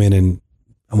 can I come in and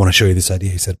I want to show you this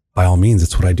idea? He said, by all means,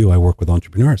 that's what I do. I work with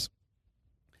entrepreneurs.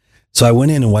 So I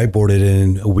went in and whiteboarded,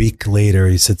 and a week later,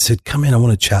 he said, Sid, come in. I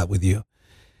want to chat with you.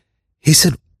 He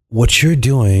said, what you're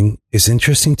doing is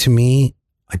interesting to me.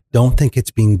 I don't think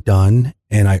it's being done,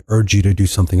 and I urge you to do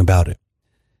something about it.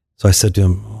 So I said to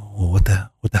him, well, what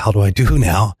the hell do I do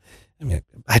now? I mean,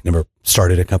 I'd never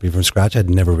started a company from scratch. I'd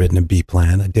never written a B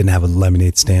plan. I didn't have a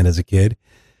lemonade stand as a kid.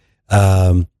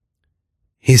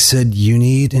 He said, you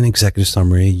need an executive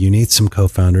summary, you need some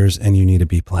co-founders, and you need a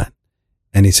B plan.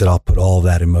 And he said, I'll put all of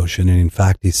that in motion. And in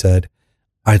fact, he said,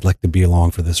 I'd like to be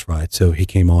along for this ride. So he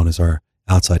came on as our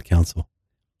outside counsel.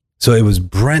 So it was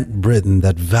Brent Britton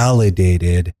that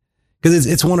validated, because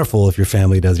it's wonderful if your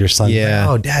family does, your son, like,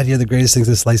 oh, Dad, you're the greatest thing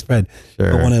since sliced bread.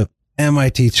 Sure. But when a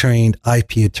MIT trained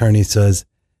IP attorney says,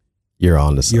 you're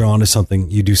onto something,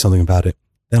 you do something about it.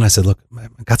 Then I said, look, I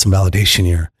got some validation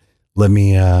here. Let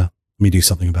me do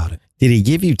something about it. Did he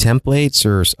give you templates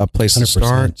or a place 100%. To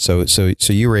start?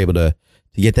 So you were able to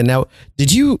get that. Now,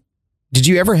 did you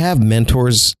ever have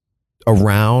mentors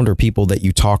around or people that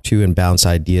you talk to and bounce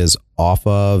ideas off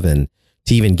of, and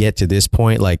to even get to this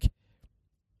point? Like,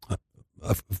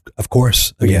 of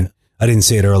course, again, I didn't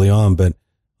say it early on, but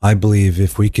I believe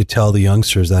if we could tell the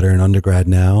youngsters that are in undergrad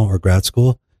now or grad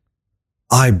school,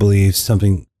 I believe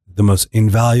the most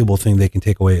invaluable thing they can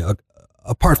take away,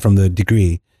 apart from the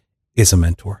degree, is a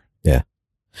mentor. Yeah.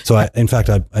 So in fact,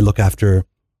 I look after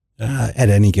at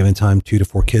any given time 2 to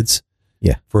 4 kids.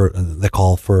 Yeah. For the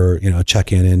call for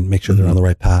check in and make sure they're on the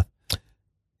right path.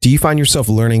 Do you find yourself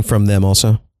learning from them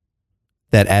also?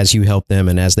 That as you help them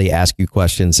and as they ask you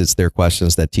questions, it's their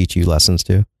questions that teach you lessons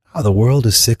too? Oh, the world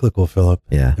is cyclical, Philip.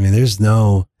 Yeah. I mean,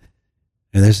 the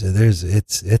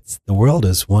world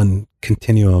is one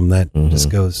continuum that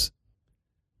just goes,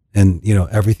 and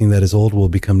everything that is old will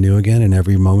become new again, and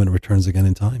every moment returns again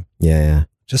in time. Yeah.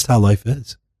 Just how life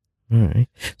is. All right.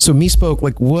 So MeSpoke,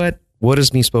 like what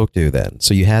does MeSpoke do then?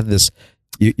 So you have this,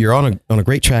 you're on a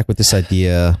great track with this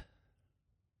idea.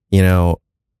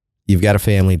 You've got a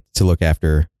family to look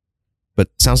after, but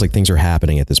it sounds like things are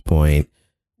happening at this point.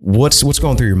 What's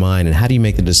going through your mind, and how do you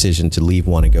make the decision to leave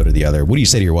one and go to the other? What do you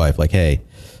say to your wife? Like, hey,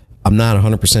 I'm not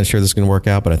 100% sure this is going to work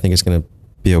out, but I think it's going to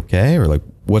be okay? Or like,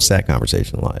 what's that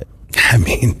conversation like? I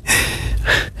mean,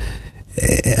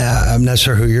 I'm not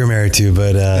sure who you're married to,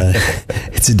 but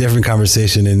it's a different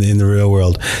conversation in the real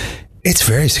world. It's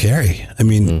very scary. I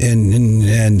mean,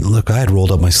 and look, I had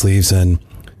rolled up my sleeves and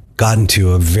gotten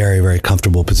to a very, very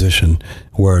comfortable position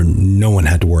where no one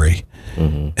had to worry.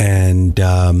 And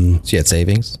so you had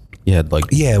savings? You had like...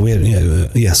 Yeah, we had,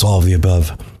 yes, all of the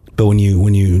above. But when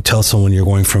you tell someone you're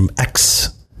going from X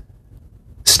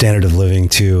standard of living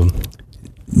to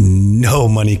no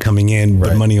money coming in,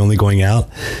 but money only going out,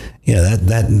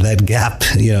 that gap,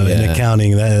 in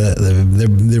accounting,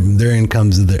 their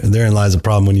incomes, therein lies a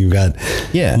problem when you've got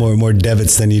more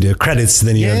debits than you do, credits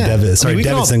than you have debits. Sorry,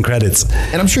 debits than credits.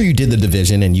 And I'm sure you did the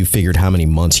division and you figured how many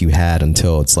months you had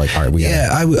until it's like, all right,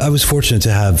 I was fortunate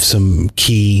to have some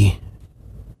key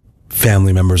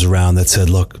family members around that said,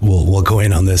 look, we'll go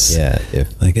in on this. Yeah.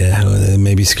 It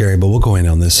may be scary, but we'll go in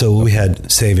on this. So we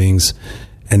had savings,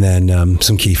 and then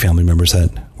some key family members that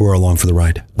were along for the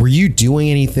ride. Were you doing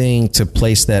anything to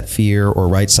place that fear or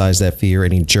right size that fear?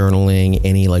 Any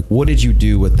journaling, what did you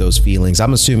do with those feelings?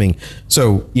 I'm assuming,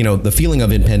 so, the feeling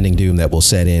of impending doom that will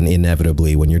set in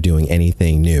inevitably when you're doing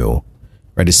anything new,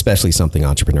 right? Especially something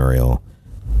entrepreneurial.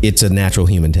 It's a natural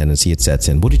human tendency. It sets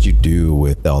in. What did you do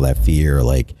with all that fear,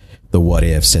 like the what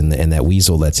ifs and that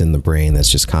weasel that's in the brain that's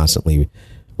just constantly...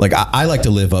 I like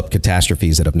to live up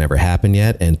catastrophes that have never happened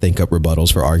yet and think up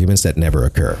rebuttals for arguments that never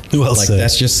occur. Well said.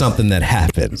 That's just something that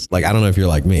happens. I don't know if you're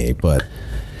like me, but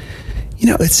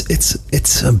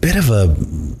it's a bit of a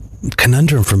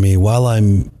conundrum for me. While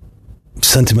I'm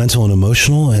sentimental and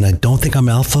emotional, and I don't think I'm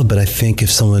alpha, but I think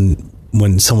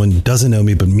when someone doesn't know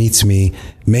me but meets me,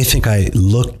 may think I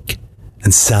look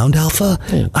and sound alpha.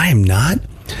 I am not.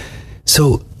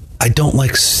 So I don't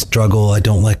like struggle. I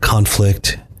don't like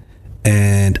conflict.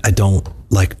 And I don't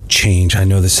like change. I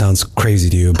know this sounds crazy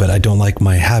to you, but I don't like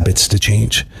my habits to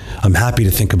change. I'm happy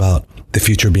to think about the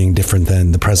future being different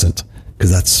than the present, because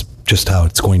that's just how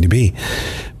it's going to be.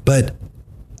 But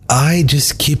I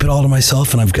just keep it all to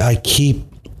myself, and I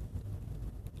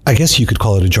guess you could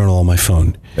call it a journal on my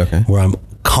phone, where I'm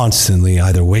constantly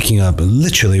either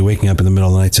literally waking up in the middle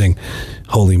of the night saying,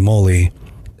 holy moly,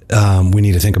 we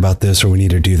need to think about this, or we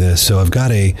need to do this. So I've got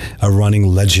a running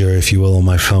ledger, if you will, on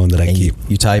my phone that I keep.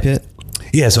 You type it?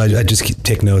 Yeah. So I just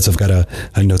take notes. I've got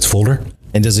a notes folder.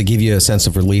 And does it give you a sense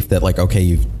of relief that what do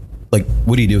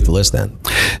you do with the list then?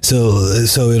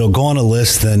 So it'll go on a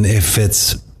list. Then if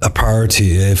it's a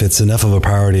priority, if it's enough of a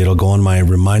priority, it'll go on my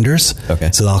reminders.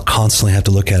 Okay. So I'll constantly have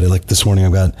to look at it. Like this morning,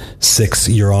 I've got 6.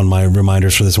 You're on my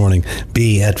reminders for this morning.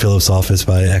 Be at Philip's office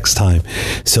by X time.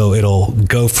 So it'll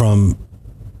go from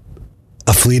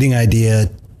a fleeting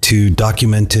idea to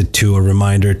documented to a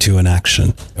reminder to an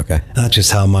action. Okay. That's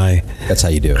just how that's how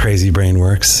you do it. Crazy brain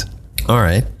works. All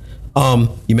right.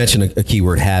 You mentioned a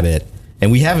keyword, habit,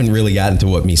 and we haven't really gotten to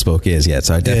what Me Spoke is yet.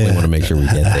 So I definitely want to make sure we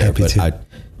get there, but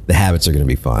the habits are going to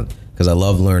be fun because I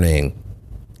love learning.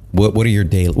 What are your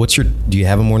daily, do you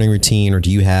have a morning routine, or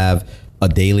do you have a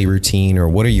daily routine, or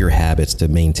what are your habits to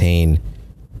maintain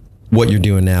what you're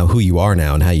doing now, who you are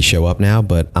now, and how you show up now?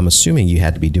 But I'm assuming you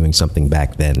had to be doing something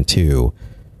back then too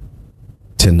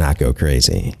to not go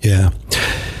crazy. Yeah.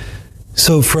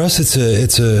 So for us, it's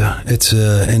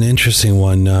an interesting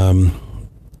one.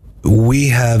 We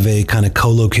have a kind of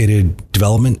co-located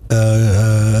development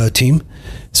team.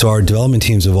 So our development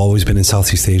teams have always been in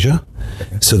Southeast Asia.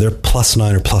 Okay. So they're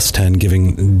 +9 or +10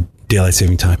 giving daylight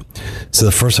saving time. So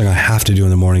the first thing I have to do in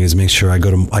the morning is make sure I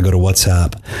go to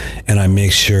WhatsApp and I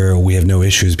make sure we have no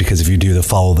issues, because if you do the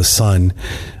follow the sun,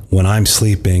 when I'm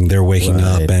sleeping, they're waking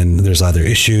up and there's either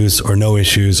issues or no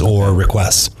issues or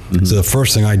requests. Mm-hmm. So the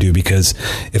first thing I do, because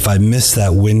if I miss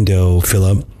that window,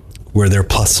 Philip, where they're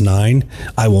 +9,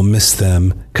 I will miss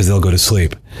them because they'll go to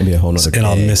sleep. Maybe a whole nother day. And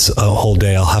I'll miss a whole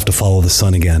day. I'll have to follow the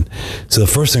sun again. So the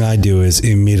first thing I do is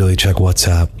immediately check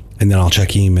WhatsApp, and then I'll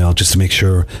check email just to make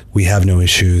sure we have no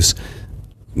issues.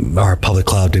 Our public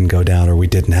cloud didn't go down, or we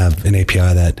didn't have an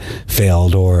API that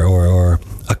failed, or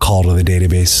a call to the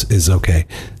database is okay.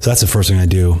 So that's the first thing I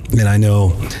do. And I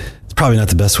know it's probably not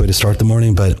the best way to start the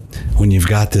morning, but when you've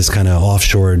got this kind of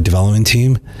offshore development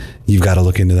team, you've got to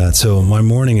look into that. So my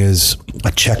morning is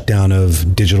a check down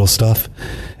of digital stuff.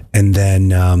 And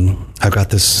then I've got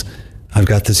this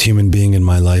human being in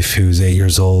my life who's 8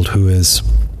 years old, who is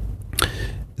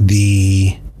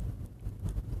the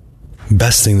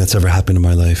best thing that's ever happened in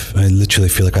my life. I literally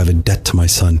feel like I have a debt to my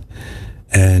son.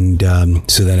 And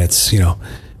so then it's,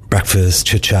 breakfast,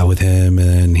 chit chat with him,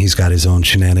 and he's got his own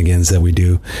shenanigans that we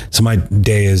do. So my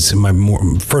day is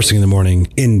first thing in the morning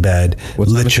in bed.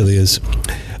 Literally is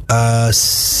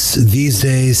these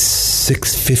days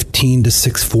 6:15 to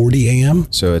 6:40 a.m.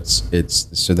 So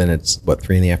then it's what,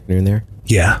 3 p.m. there?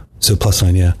 Yeah. So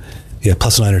 +9, yeah,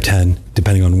 +9 or 10,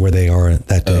 depending on where they are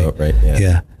that day. Oh, right.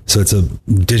 Yeah. So it's a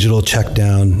digital check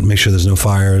down, make sure there's no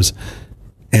fires,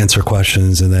 answer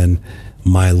questions, and then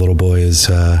my little boy is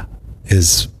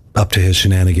up to his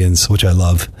shenanigans, which I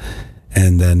love.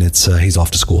 And then he's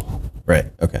off to school. Right.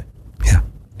 Okay. Yeah.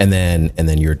 And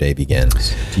then your day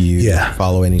begins. Do you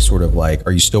follow any sort of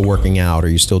are you still working out? Are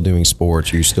you still doing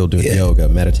sports? Are you still doing yoga,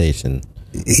 meditation?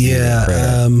 Yeah.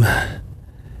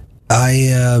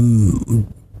 I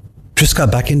just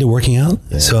got back into working out.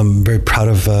 Yeah. So I'm very proud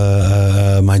of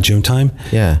my gym time.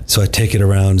 Yeah. So I take it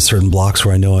around certain blocks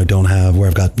where I know where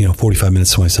I've got, 45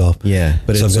 minutes to myself. Yeah.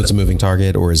 But so it's a moving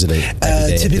target, or is it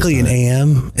typically an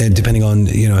AM, and depending on,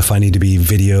 if I need to be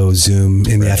video, Zoom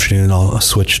in the afternoon, I'll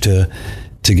switch to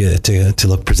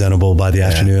look presentable by the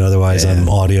afternoon. Otherwise I'm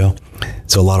audio.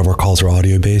 So a lot of our calls are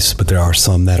audio based, but there are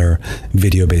some that are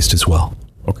video based as well.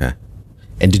 Okay.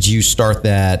 And did you start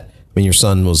that? I mean, your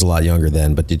son was a lot younger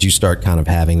then, but did you start kind of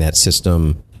having that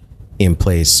system in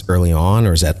place early on,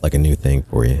 or is that like a new thing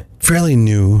for you? Fairly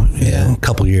new, a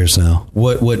couple years now.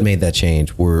 What made that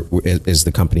change? Is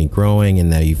the company growing and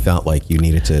now you felt like you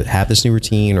needed to have this new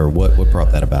routine, or what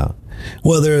brought that about?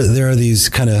 Well, there are these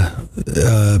kind of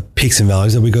peaks and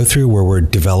valleys that we go through where we're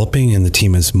developing, and the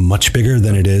team is much bigger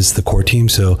than it is the core team.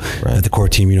 So at the core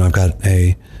team, I've got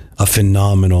a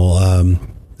phenomenal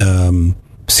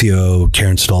COO,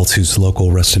 Karen Stoltz, who's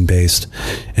local Reston based,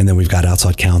 and then we've got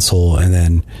outside counsel, and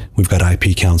then we've got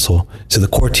IP counsel. So the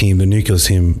core team, the nuclear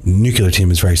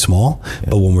team is very small,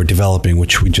 but when we're developing,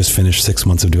 which we just finished 6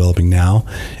 months of developing now,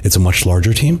 it's a much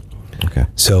larger team. Okay.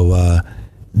 So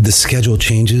the schedule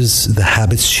changes, the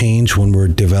habits change when we're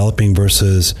developing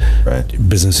versus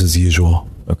business as usual.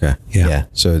 Okay. Yeah.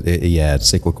 So it's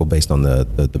cyclical based on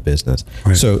the business.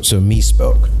 Right. So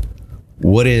MeSpoke.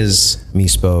 What is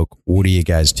MeSpoke? What do you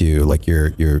guys do? Like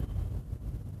you're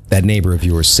that neighbor of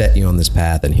yours set you on this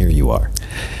path, and here you are.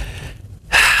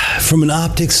 From an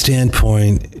optics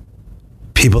standpoint,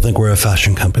 people think we're a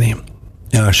fashion company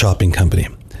and a shopping company.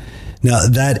 Now,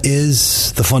 that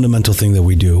is the fundamental thing that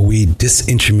we do. We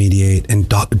disintermediate and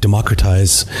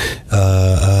democratize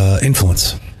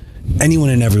influence. Anyone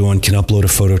and everyone can upload a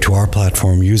photo to our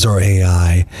platform, use our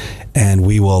AI, and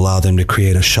we will allow them to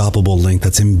create a shoppable link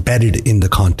that's embedded in the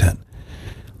content.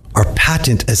 Our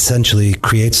patent essentially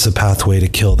creates the pathway to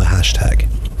kill the hashtag,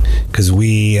 because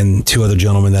we and two other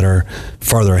gentlemen that are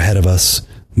farther ahead of us,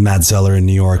 Matt Zeller in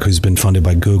New York, who's been funded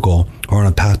by Google, are on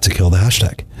a path to kill the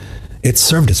hashtag. It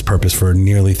served its purpose for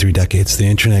nearly 3 decades. The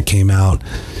internet came out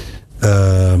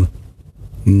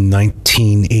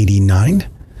 1989.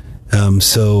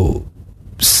 So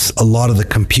a lot of the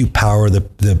compute power, the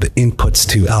inputs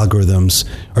to algorithms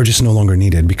are just no longer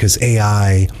needed, because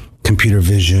AI, computer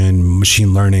vision,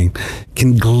 machine learning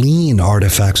can glean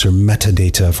artifacts or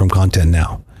metadata from content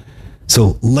now.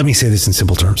 So let me say this in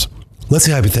simple terms. Let's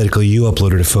say hypothetically you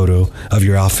uploaded a photo of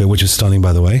your outfit, which is stunning,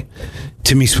 by the way,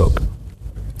 to MeSpoke.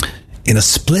 In a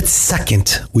split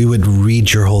second, we would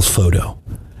read your whole photo,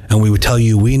 and we would tell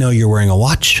you, we know you're wearing a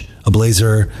watch, a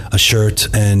blazer, a shirt,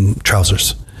 and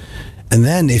trousers. And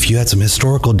then if you had some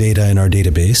historical data in our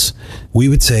database, we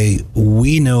would say,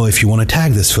 we know if you want to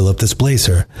tag this, Philip, this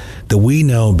blazer, that we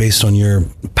know based on your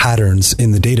patterns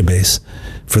in the database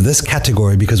for this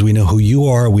category, because we know who you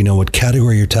are, we know what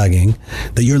category you're tagging,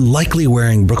 that you're likely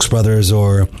wearing Brooks Brothers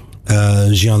or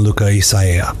Gianluca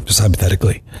Isaia, just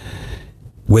hypothetically.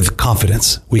 With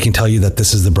confidence, we can tell you that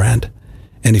this is the brand.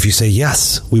 And if you say,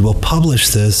 yes, we will publish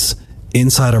this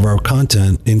inside of our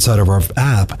content, inside of our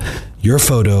app, your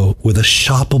photo with a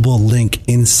shoppable link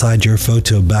inside your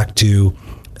photo back to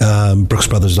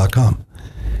brooksbrothers.com.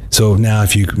 So now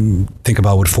if you think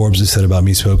about what Forbes has said about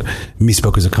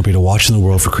MeSpoke is a company to watch in the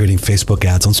world for creating Facebook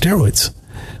ads on steroids.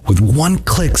 With one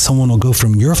click, someone will go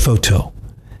from your photo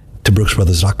to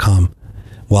brooksbrothers.com,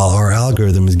 while our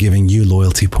algorithm is giving you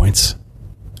loyalty points.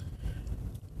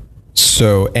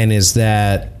 So, and is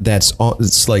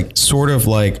it's like sort of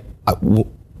like,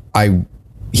 I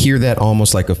hear that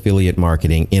almost like affiliate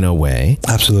marketing in a way.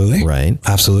 Absolutely. Right.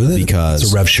 Absolutely. Because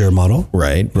it's a rev share model.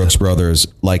 Right. Brooks Brothers,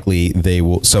 likely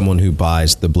someone who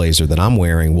buys the blazer that I'm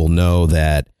wearing will know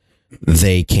that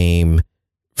they came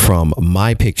from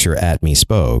my picture at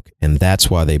MeSpoke, and that's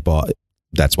why they bought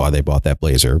that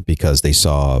blazer, because they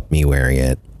saw me wearing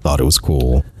it, thought it was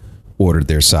cool, ordered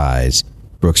their size,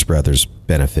 Brooks Brothers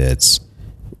benefits.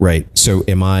 Right. So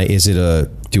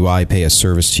do I pay a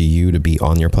service to you to be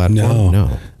on your platform?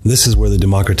 No. This is where the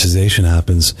democratization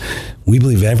happens. We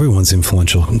believe everyone's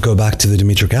influential. Go back to the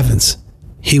Demetric Evans.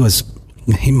 He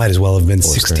might as well have been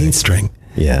 16th string.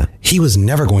 Yeah. He was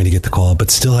never going to get the call, but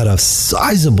still had a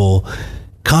sizable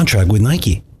contract with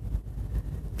Nike.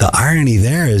 The irony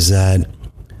there is that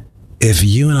if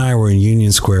you and I were in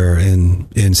Union Square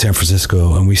in San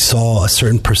Francisco and we saw a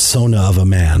certain persona of a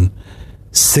man,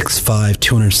 6'5",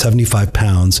 275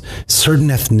 pounds, certain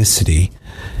ethnicity,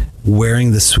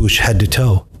 wearing the swoosh head to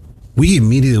toe,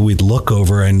 we'd look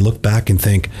over and look back and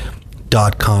think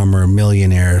 .com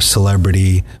millionaire,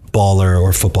 celebrity, baller,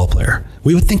 or football player.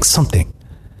 We would think something,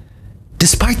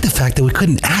 despite the fact that we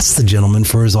couldn't ask the gentleman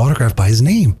for his autograph by his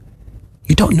name.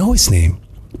 You don't know his name.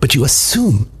 but you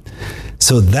assume.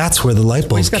 So that's where the light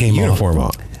bulb came uniform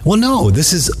on. Well, no,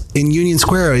 this is in Union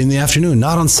Square in the afternoon,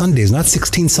 not on Sundays, not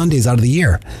 16 Sundays out of the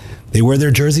year. They wear their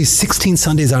jerseys 16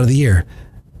 Sundays out of the year.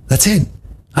 That's it.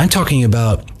 I'm talking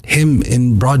about him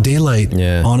in broad daylight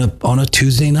on a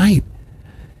Tuesday night.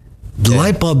 The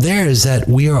light bulb there is that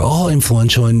we are all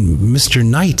influential. And Mr.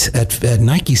 Knight at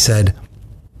Nike said,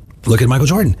 look at Michael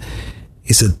Jordan.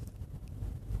 He said,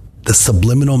 the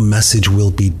subliminal message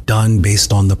will be done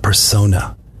based on the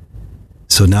persona.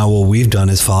 So now what we've done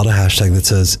is filed a patent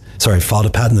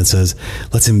that says,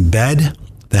 let's embed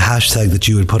the hashtag that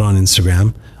you would put on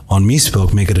Instagram on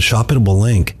MeSpoke, make it a shoppable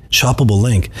link.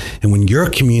 And when your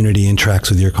community interacts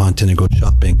with your content and goes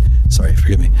shopping,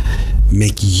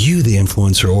 make you the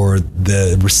influencer or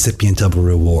the recipient of a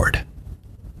reward.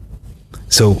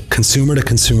 So consumer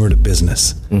to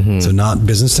business. So not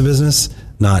business to business,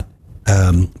 not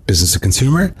business to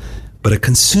consumer, but a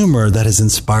consumer that has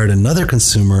inspired another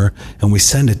consumer, and we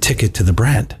send a ticket to the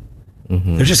brand.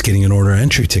 They're just getting an order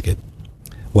entry ticket,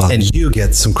 while you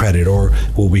get some credit or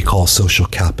what we call social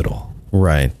capital.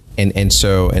 Right. And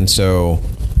so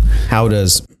how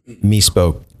does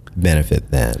MeSpoke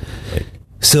benefit then?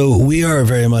 So we are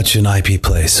very much an IP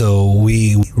play. So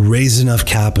we raise enough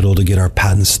capital to get our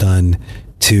patents done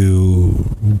to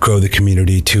grow the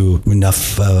community to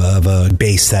enough of a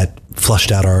base that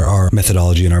flushed out our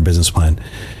methodology and our business plan.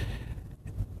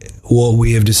 What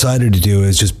we have decided to do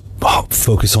is just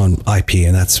focus on IP,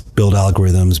 and that's build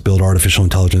algorithms, build artificial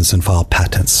intelligence, and file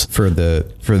patents. For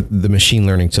the machine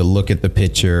learning to look at the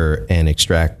picture and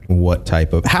extract what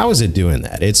type of... How is it doing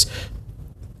that?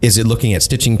 Is it looking at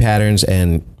stitching patterns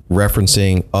and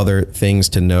referencing other things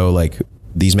to know, like,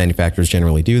 these manufacturers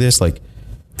generally do this? Like,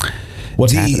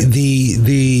 what's happening?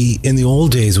 In the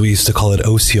old days, we used to call it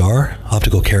OCR,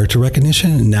 optical character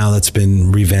recognition. Now that's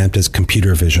been revamped as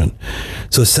computer vision.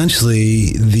 So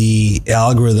essentially, the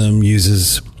algorithm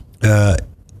uses data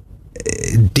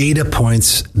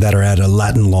points that are at a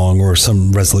Latin long or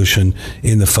some resolution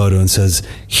in the photo and says,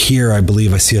 here, I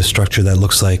believe I see a structure that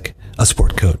looks like a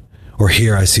sport coat. Or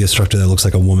here I see a structure that looks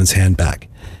like a woman's handbag.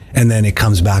 And then it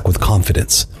comes back with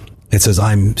confidence. It says,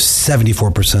 I'm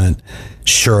 74%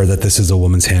 sure that this is a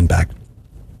woman's handbag.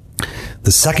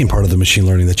 The second part of the machine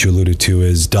learning that you alluded to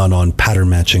is done on pattern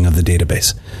matching of the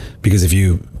database. Because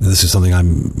this is something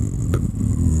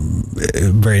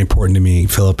very important to me,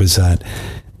 Philip, is that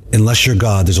unless you're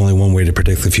God, there's only one way to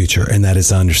predict the future, and that is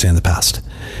to understand the past.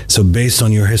 So based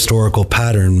on your historical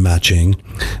pattern matching,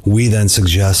 we then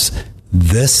suggest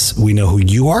this, we know who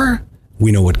you are,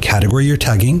 we know what category you're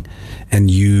tagging, and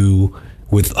you,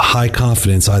 with high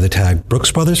confidence, either tag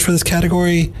Brooks Brothers for this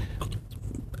category,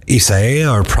 Isaia,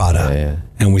 or Prada,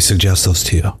 and we suggest those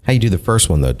to you. How you do the first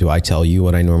one, though? Do I tell you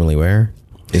what I normally wear?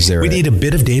 We need a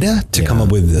bit of data to come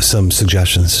up with some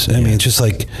suggestions. I mean, it's just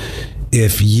like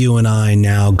if you and I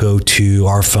now go to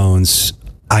our phones,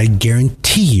 I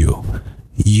guarantee you,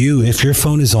 if your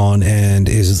phone is on and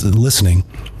is listening,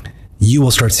 you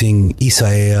will start seeing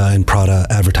Isaia and Prada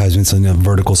advertisements in a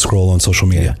vertical scroll on social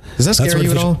media. Does that scare you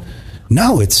at all?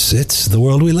 No, it's the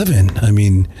world we live in. I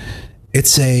mean,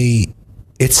 it's an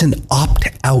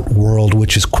opt-out world,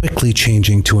 which is quickly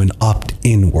changing to an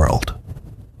opt-in world.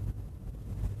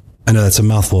 I know that's a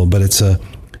mouthful, but it's an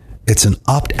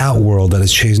opt-out world that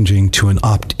is changing to an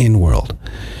opt-in world.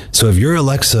 So if your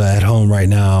Alexa at home right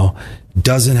now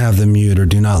doesn't have the mute or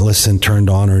do not listen turned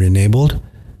on or enabled,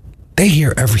 they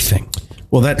hear everything.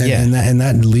 Well, and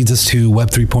that leads us to Web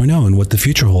 3.0 and what the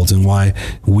future holds, and why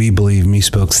we believe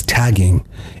MeSpoke's tagging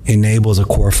enables a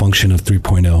core function of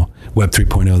 3.0, Web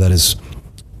 3.0, that is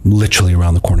literally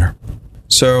around the corner.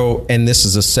 So, and this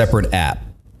is a separate app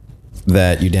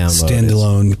that you download.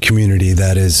 Standalone community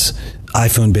that is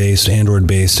iPhone-based,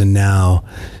 Android-based, and now,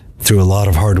 through a lot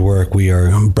of hard work, we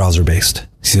are browser-based.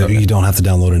 So you don't have to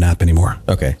download an app anymore.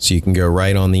 Okay, so you can go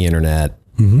right on the internet.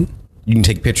 Mm-hmm. You can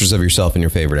take pictures of yourself in your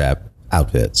favorite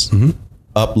outfits,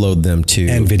 upload them to...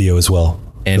 And video as well.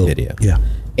 And video. Yeah.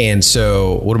 And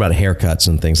so what about haircuts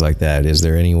and things like that? Is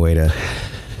there any way to...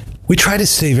 We try to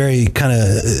stay very kind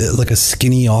of like a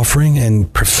skinny offering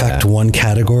and perfect one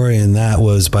category, and that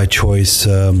was by choice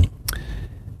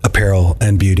apparel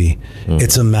and beauty.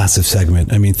 It's a massive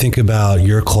segment. I mean, think about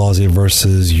your closet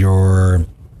versus your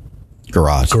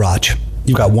garage.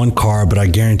 You've got one car, but I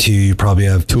guarantee you probably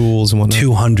have tools and whatnot.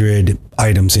 200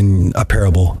 items in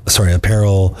apparel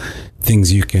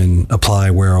things you can apply,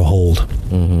 wear, or hold.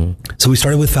 Mm-hmm. So we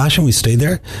started with fashion. We stayed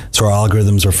there. So our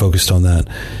algorithms are focused on that.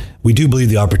 We do believe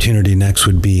the opportunity next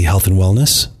would be health and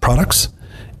wellness products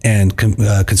and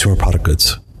consumer product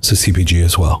goods. So CPG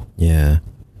as well. Yeah.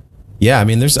 Yeah, I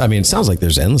mean, it sounds like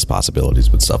there's endless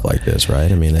possibilities with stuff like this,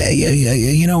 right? I mean,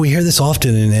 yeah, we hear this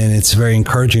often, and it's very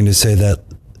encouraging to say that.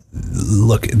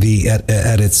 Look, at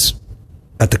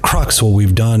the crux, what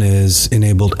we've done is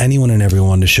enabled anyone and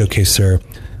everyone to showcase their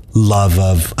love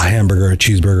of a hamburger, a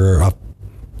cheeseburger, a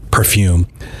perfume,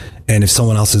 and if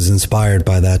someone else is inspired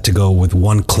by that, to go with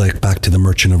one click back to the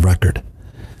merchant of record.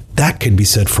 That could be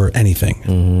said for anything.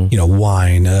 Mm-hmm.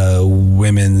 Wine,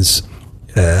 women's.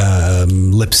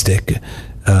 Lipstick,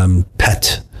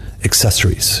 pet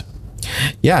accessories.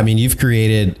 Yeah, I mean, you've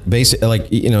created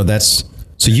basically that's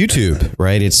so YouTube,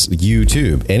 right? It's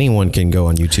YouTube. Anyone can go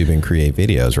on YouTube and create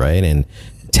videos, right? And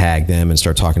tag them and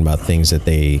start talking about things that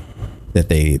they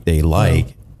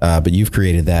like. But you've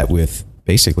created that with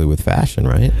fashion,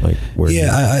 right? Like,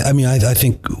 I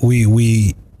think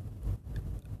we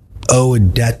owe a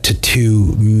debt to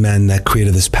two men that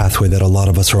created this pathway that a lot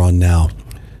of us are on now.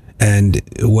 And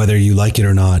whether you like it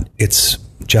or not, it's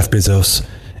Jeff Bezos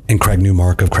and Craig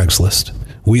Newmark of Craigslist.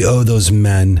 We owe those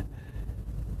men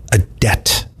a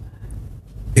debt.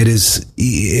 It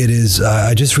is.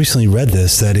 I just recently read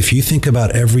this, that if you think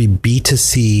about every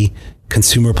B2C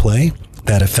consumer play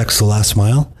that affects the last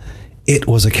mile, it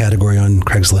was a category on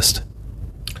Craigslist.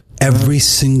 Every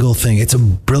single thing. It's a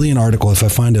brilliant article. If I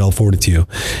find it, I'll forward it to you.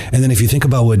 And then if you think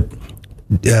about what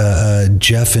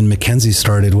Jeff and Mackenzie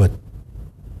started,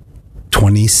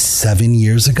 27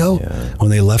 years ago, when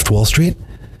they left Wall Street,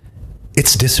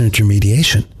 it's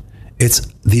disintermediation. It's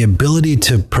the ability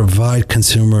to provide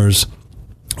consumers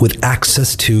with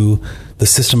access to the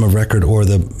system of record or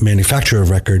the manufacturer of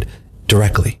record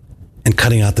directly, and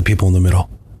cutting out the people in the middle.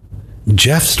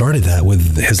 Jeff started that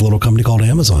with his little company called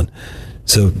Amazon.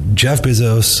 So Jeff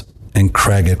Bezos and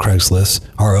Craig at Craigslist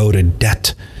are owed a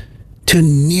debt to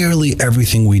nearly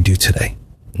everything we do today,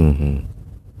 in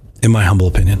my humble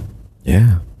opinion.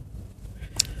 Yeah,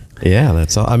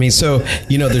 that's all. I mean, so,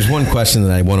 there's one question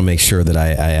that I want to make sure that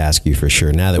I ask you for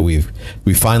sure. Now that we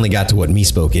finally got to what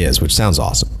MeSpoke is, which sounds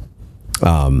awesome.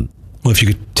 Well, if you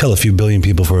could tell a few billion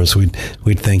people for us, we'd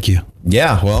thank you.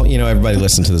 Yeah, well, everybody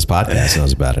listening to this podcast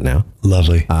knows about it now.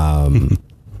 Lovely.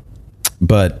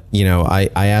 But,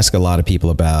 I ask a lot of people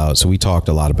about, so we talked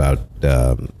a lot about,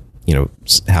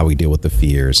 how we deal with the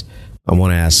fears.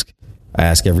 I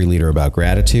ask every leader about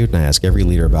gratitude, and I ask every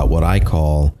leader about what I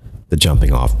call the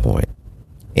jumping off point.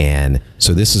 And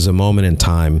so this is a moment in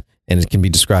time, and it can be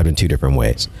described in two different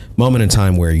ways. Moment in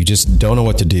time where you just don't know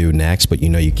what to do next, but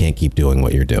you can't keep doing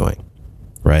what you're doing,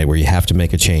 right? Where you have to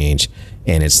make a change,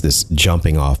 and it's this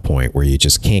jumping off point where you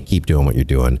just can't keep doing what you're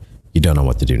doing. You don't know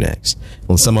what to do next.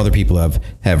 Well, some other people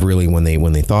have really, when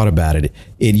they thought about it,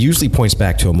 it usually points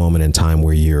back to a moment in time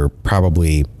where you're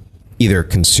probably either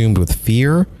consumed with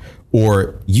fear,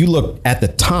 or you look at the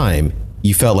time,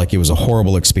 you felt like it was a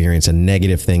horrible experience, a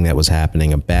negative thing that was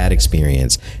happening, a bad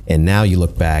experience. And now you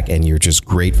look back and you're just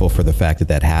grateful for the fact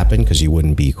that happened, because you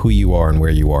wouldn't be who you are and where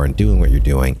you are and doing what you're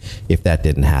doing if that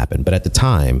didn't happen. But at the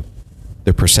time,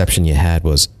 the perception you had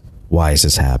was, why is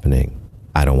this happening?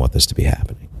 I don't want this to be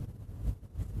happening.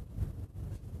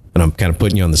 And I'm kind of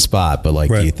putting you on the spot, but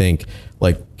do you think,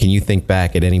 can you think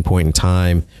back at any point in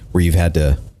time where you've had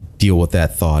to deal with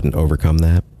that thought and overcome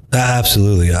that?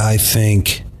 Absolutely. I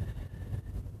think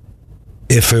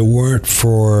if it weren't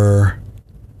for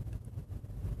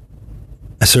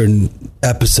a certain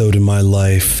episode in my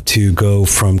life to go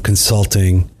from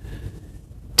consulting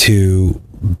to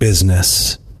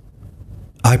business,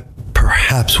 I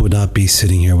perhaps would not be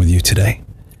sitting here with you today.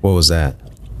 What was that?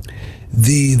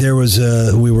 We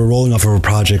were rolling off of a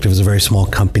project. It was a very small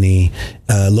company,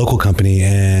 local company,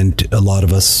 and a lot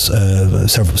of us,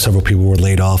 several people were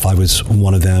laid off. I was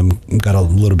one of them, got a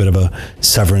little bit of a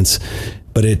severance,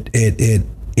 but it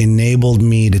enabled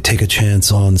me to take a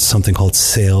chance on something called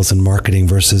sales and marketing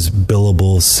versus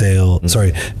billable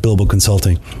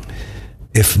consulting.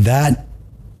 If that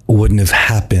wouldn't have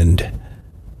happened,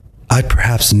 I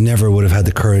perhaps never would have had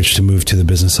the courage to move to the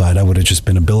business side. I would have just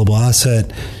been a billable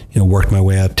asset, worked my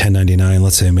way up 1099.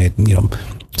 Let's say I made,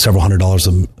 several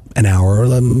 $100s an hour, or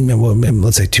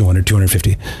let's say 200,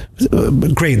 250. A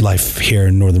great life here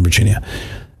in Northern Virginia.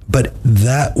 But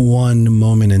that one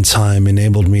moment in time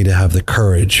enabled me to have the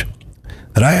courage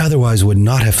that I otherwise would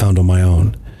not have found on my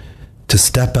own, to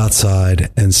step outside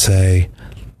and say,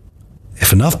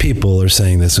 if enough people are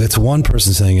saying this, it's one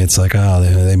person saying it's like,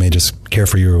 they may just care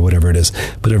for you or whatever it is.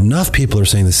 But if enough people are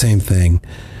saying the same thing,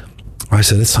 I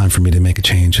said, it's time for me to make a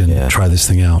change and try this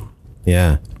thing out.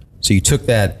 Yeah. So you took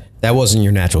that wasn't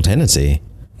your natural tendency,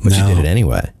 but you did it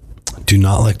anyway. do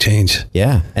not like change.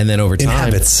 Yeah. And then over time, in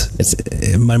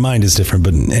habits, my mind is different,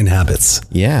 but in habits.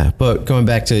 Yeah. But going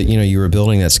back to, you were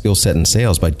building that skill set in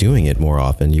sales by doing it more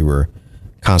often. You were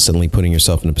constantly putting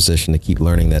yourself in a position to keep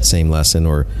learning that same lesson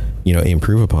or,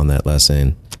 improve upon that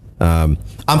lesson. I'm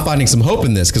finding some hope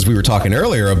in this because we were talking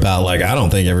earlier about I don't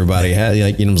think everybody had,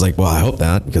 was like, well, I hope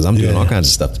not, because I'm doing all kinds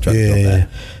of stuff to try to build that.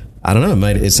 I don't know.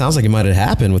 It sounds like it might have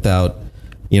happened without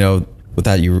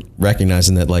you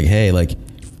recognizing that, hey,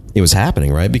 it was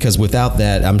happening, right? Because without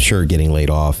that, I'm sure getting laid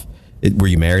off. Were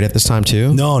you married at this time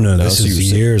too? No. This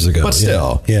is years ago. But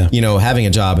still, having a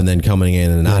job and then coming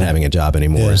in and not having a job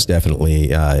anymore is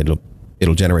definitely,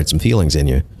 it'll generate some feelings in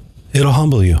you. It'll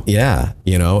humble you. Yeah.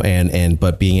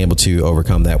 But being able to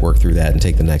overcome that, work through that, and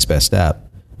take the next best step,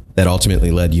 that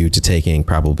ultimately led you to taking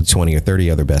probably 20 or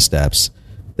 30 other best steps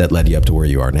that led you up to where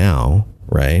you are now,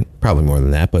 right? Probably more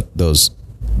than that, but those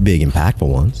big impactful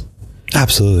ones.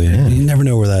 Absolutely. Yeah. You never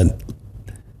know where that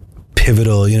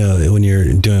pivotal, when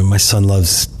you're doing, my son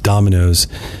loves dominoes,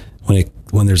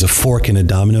 when there's a fork in a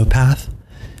domino path,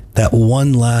 that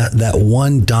one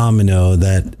domino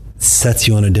that sets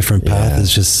you on a different path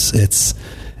is just,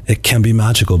 it can be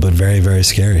magical, but very, very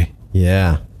scary.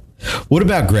 Yeah. What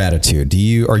about gratitude?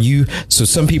 So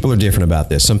some people are different about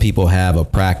this. Some people have a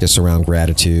practice around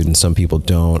gratitude and some people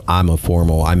don't. I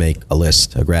make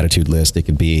a gratitude list. It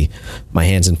could be my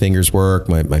hands and fingers work,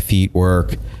 my feet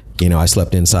work. I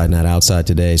slept inside, not outside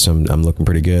today, so I'm looking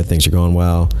pretty good. Things are going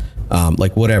well.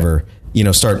 Whatever,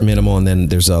 start minimal. And then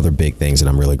there's other big things that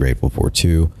I'm really grateful for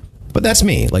too. But that's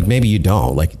me. Maybe you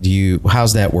don't.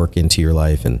 How's that work into your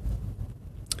life? And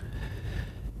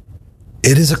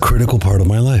it is a critical part of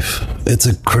my life. It's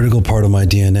a critical part of my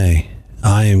DNA.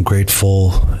 I am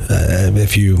grateful.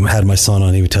 If you had my son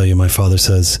on, he would tell you my father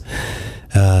says,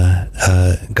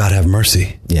 God have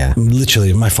mercy. Yeah.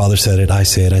 Literally, my father said it. I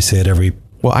say it every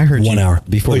I heard 1 hour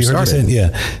before we started.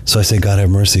 Yeah. So I say, God have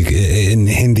mercy. In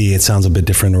Hindi, it sounds a bit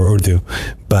different, or Urdu,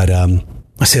 but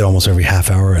I say it almost every half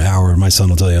hour. My son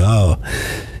will tell you,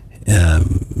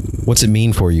 what's it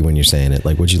mean for you when you're saying it?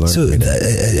 What'd you learn? So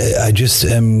I just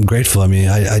am grateful.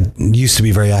 I used to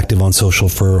be very active on social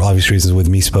for obvious reasons with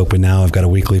Me Spoke, but now I've got a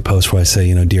weekly post where I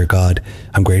say, dear God,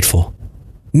 I'm grateful.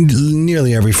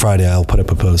 Nearly every Friday I'll put up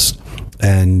a post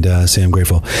and say I'm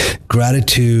grateful.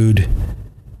 Gratitude,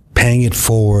 paying it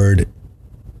forward.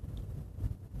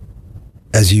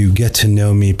 As you get to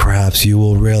know me, perhaps you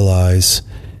will realize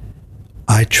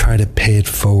I try to pay it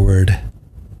forward.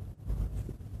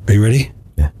 Are you ready?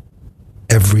 Yeah.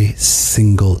 Every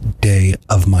single day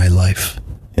of my life.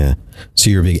 Yeah. So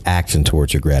you're a big action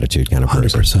towards your gratitude kind of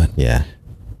person. 100%. Yeah.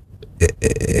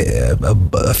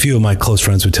 A few of my close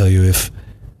friends would tell you, if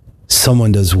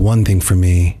someone does one thing for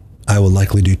me, I will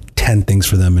likely do 10 things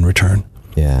for them in return.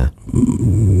 Yeah.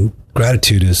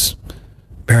 Gratitude is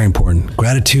very important.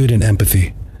 Gratitude and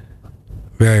empathy.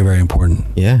 Very, very important.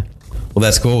 Yeah. Well,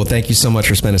 that's cool. Well, thank you so much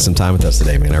for spending some time with us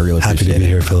today, man. I really appreciate it. Happy to be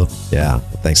here, Philip. Yeah.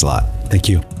 Thanks a lot. Thank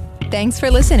you. Thanks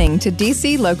for listening to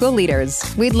DC Local Leaders.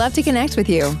 We'd love to connect with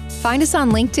you. Find us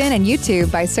on LinkedIn and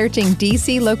YouTube by searching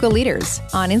DC Local Leaders,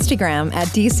 on Instagram at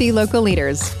DC Local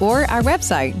Leaders, or our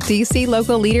website,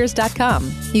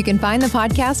 dclocalleaders.com. You can find the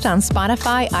podcast on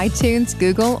Spotify, iTunes,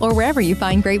 Google, or wherever you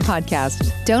find great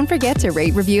podcasts. Don't forget to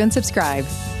rate, review, and subscribe.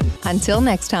 Until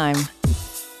next time.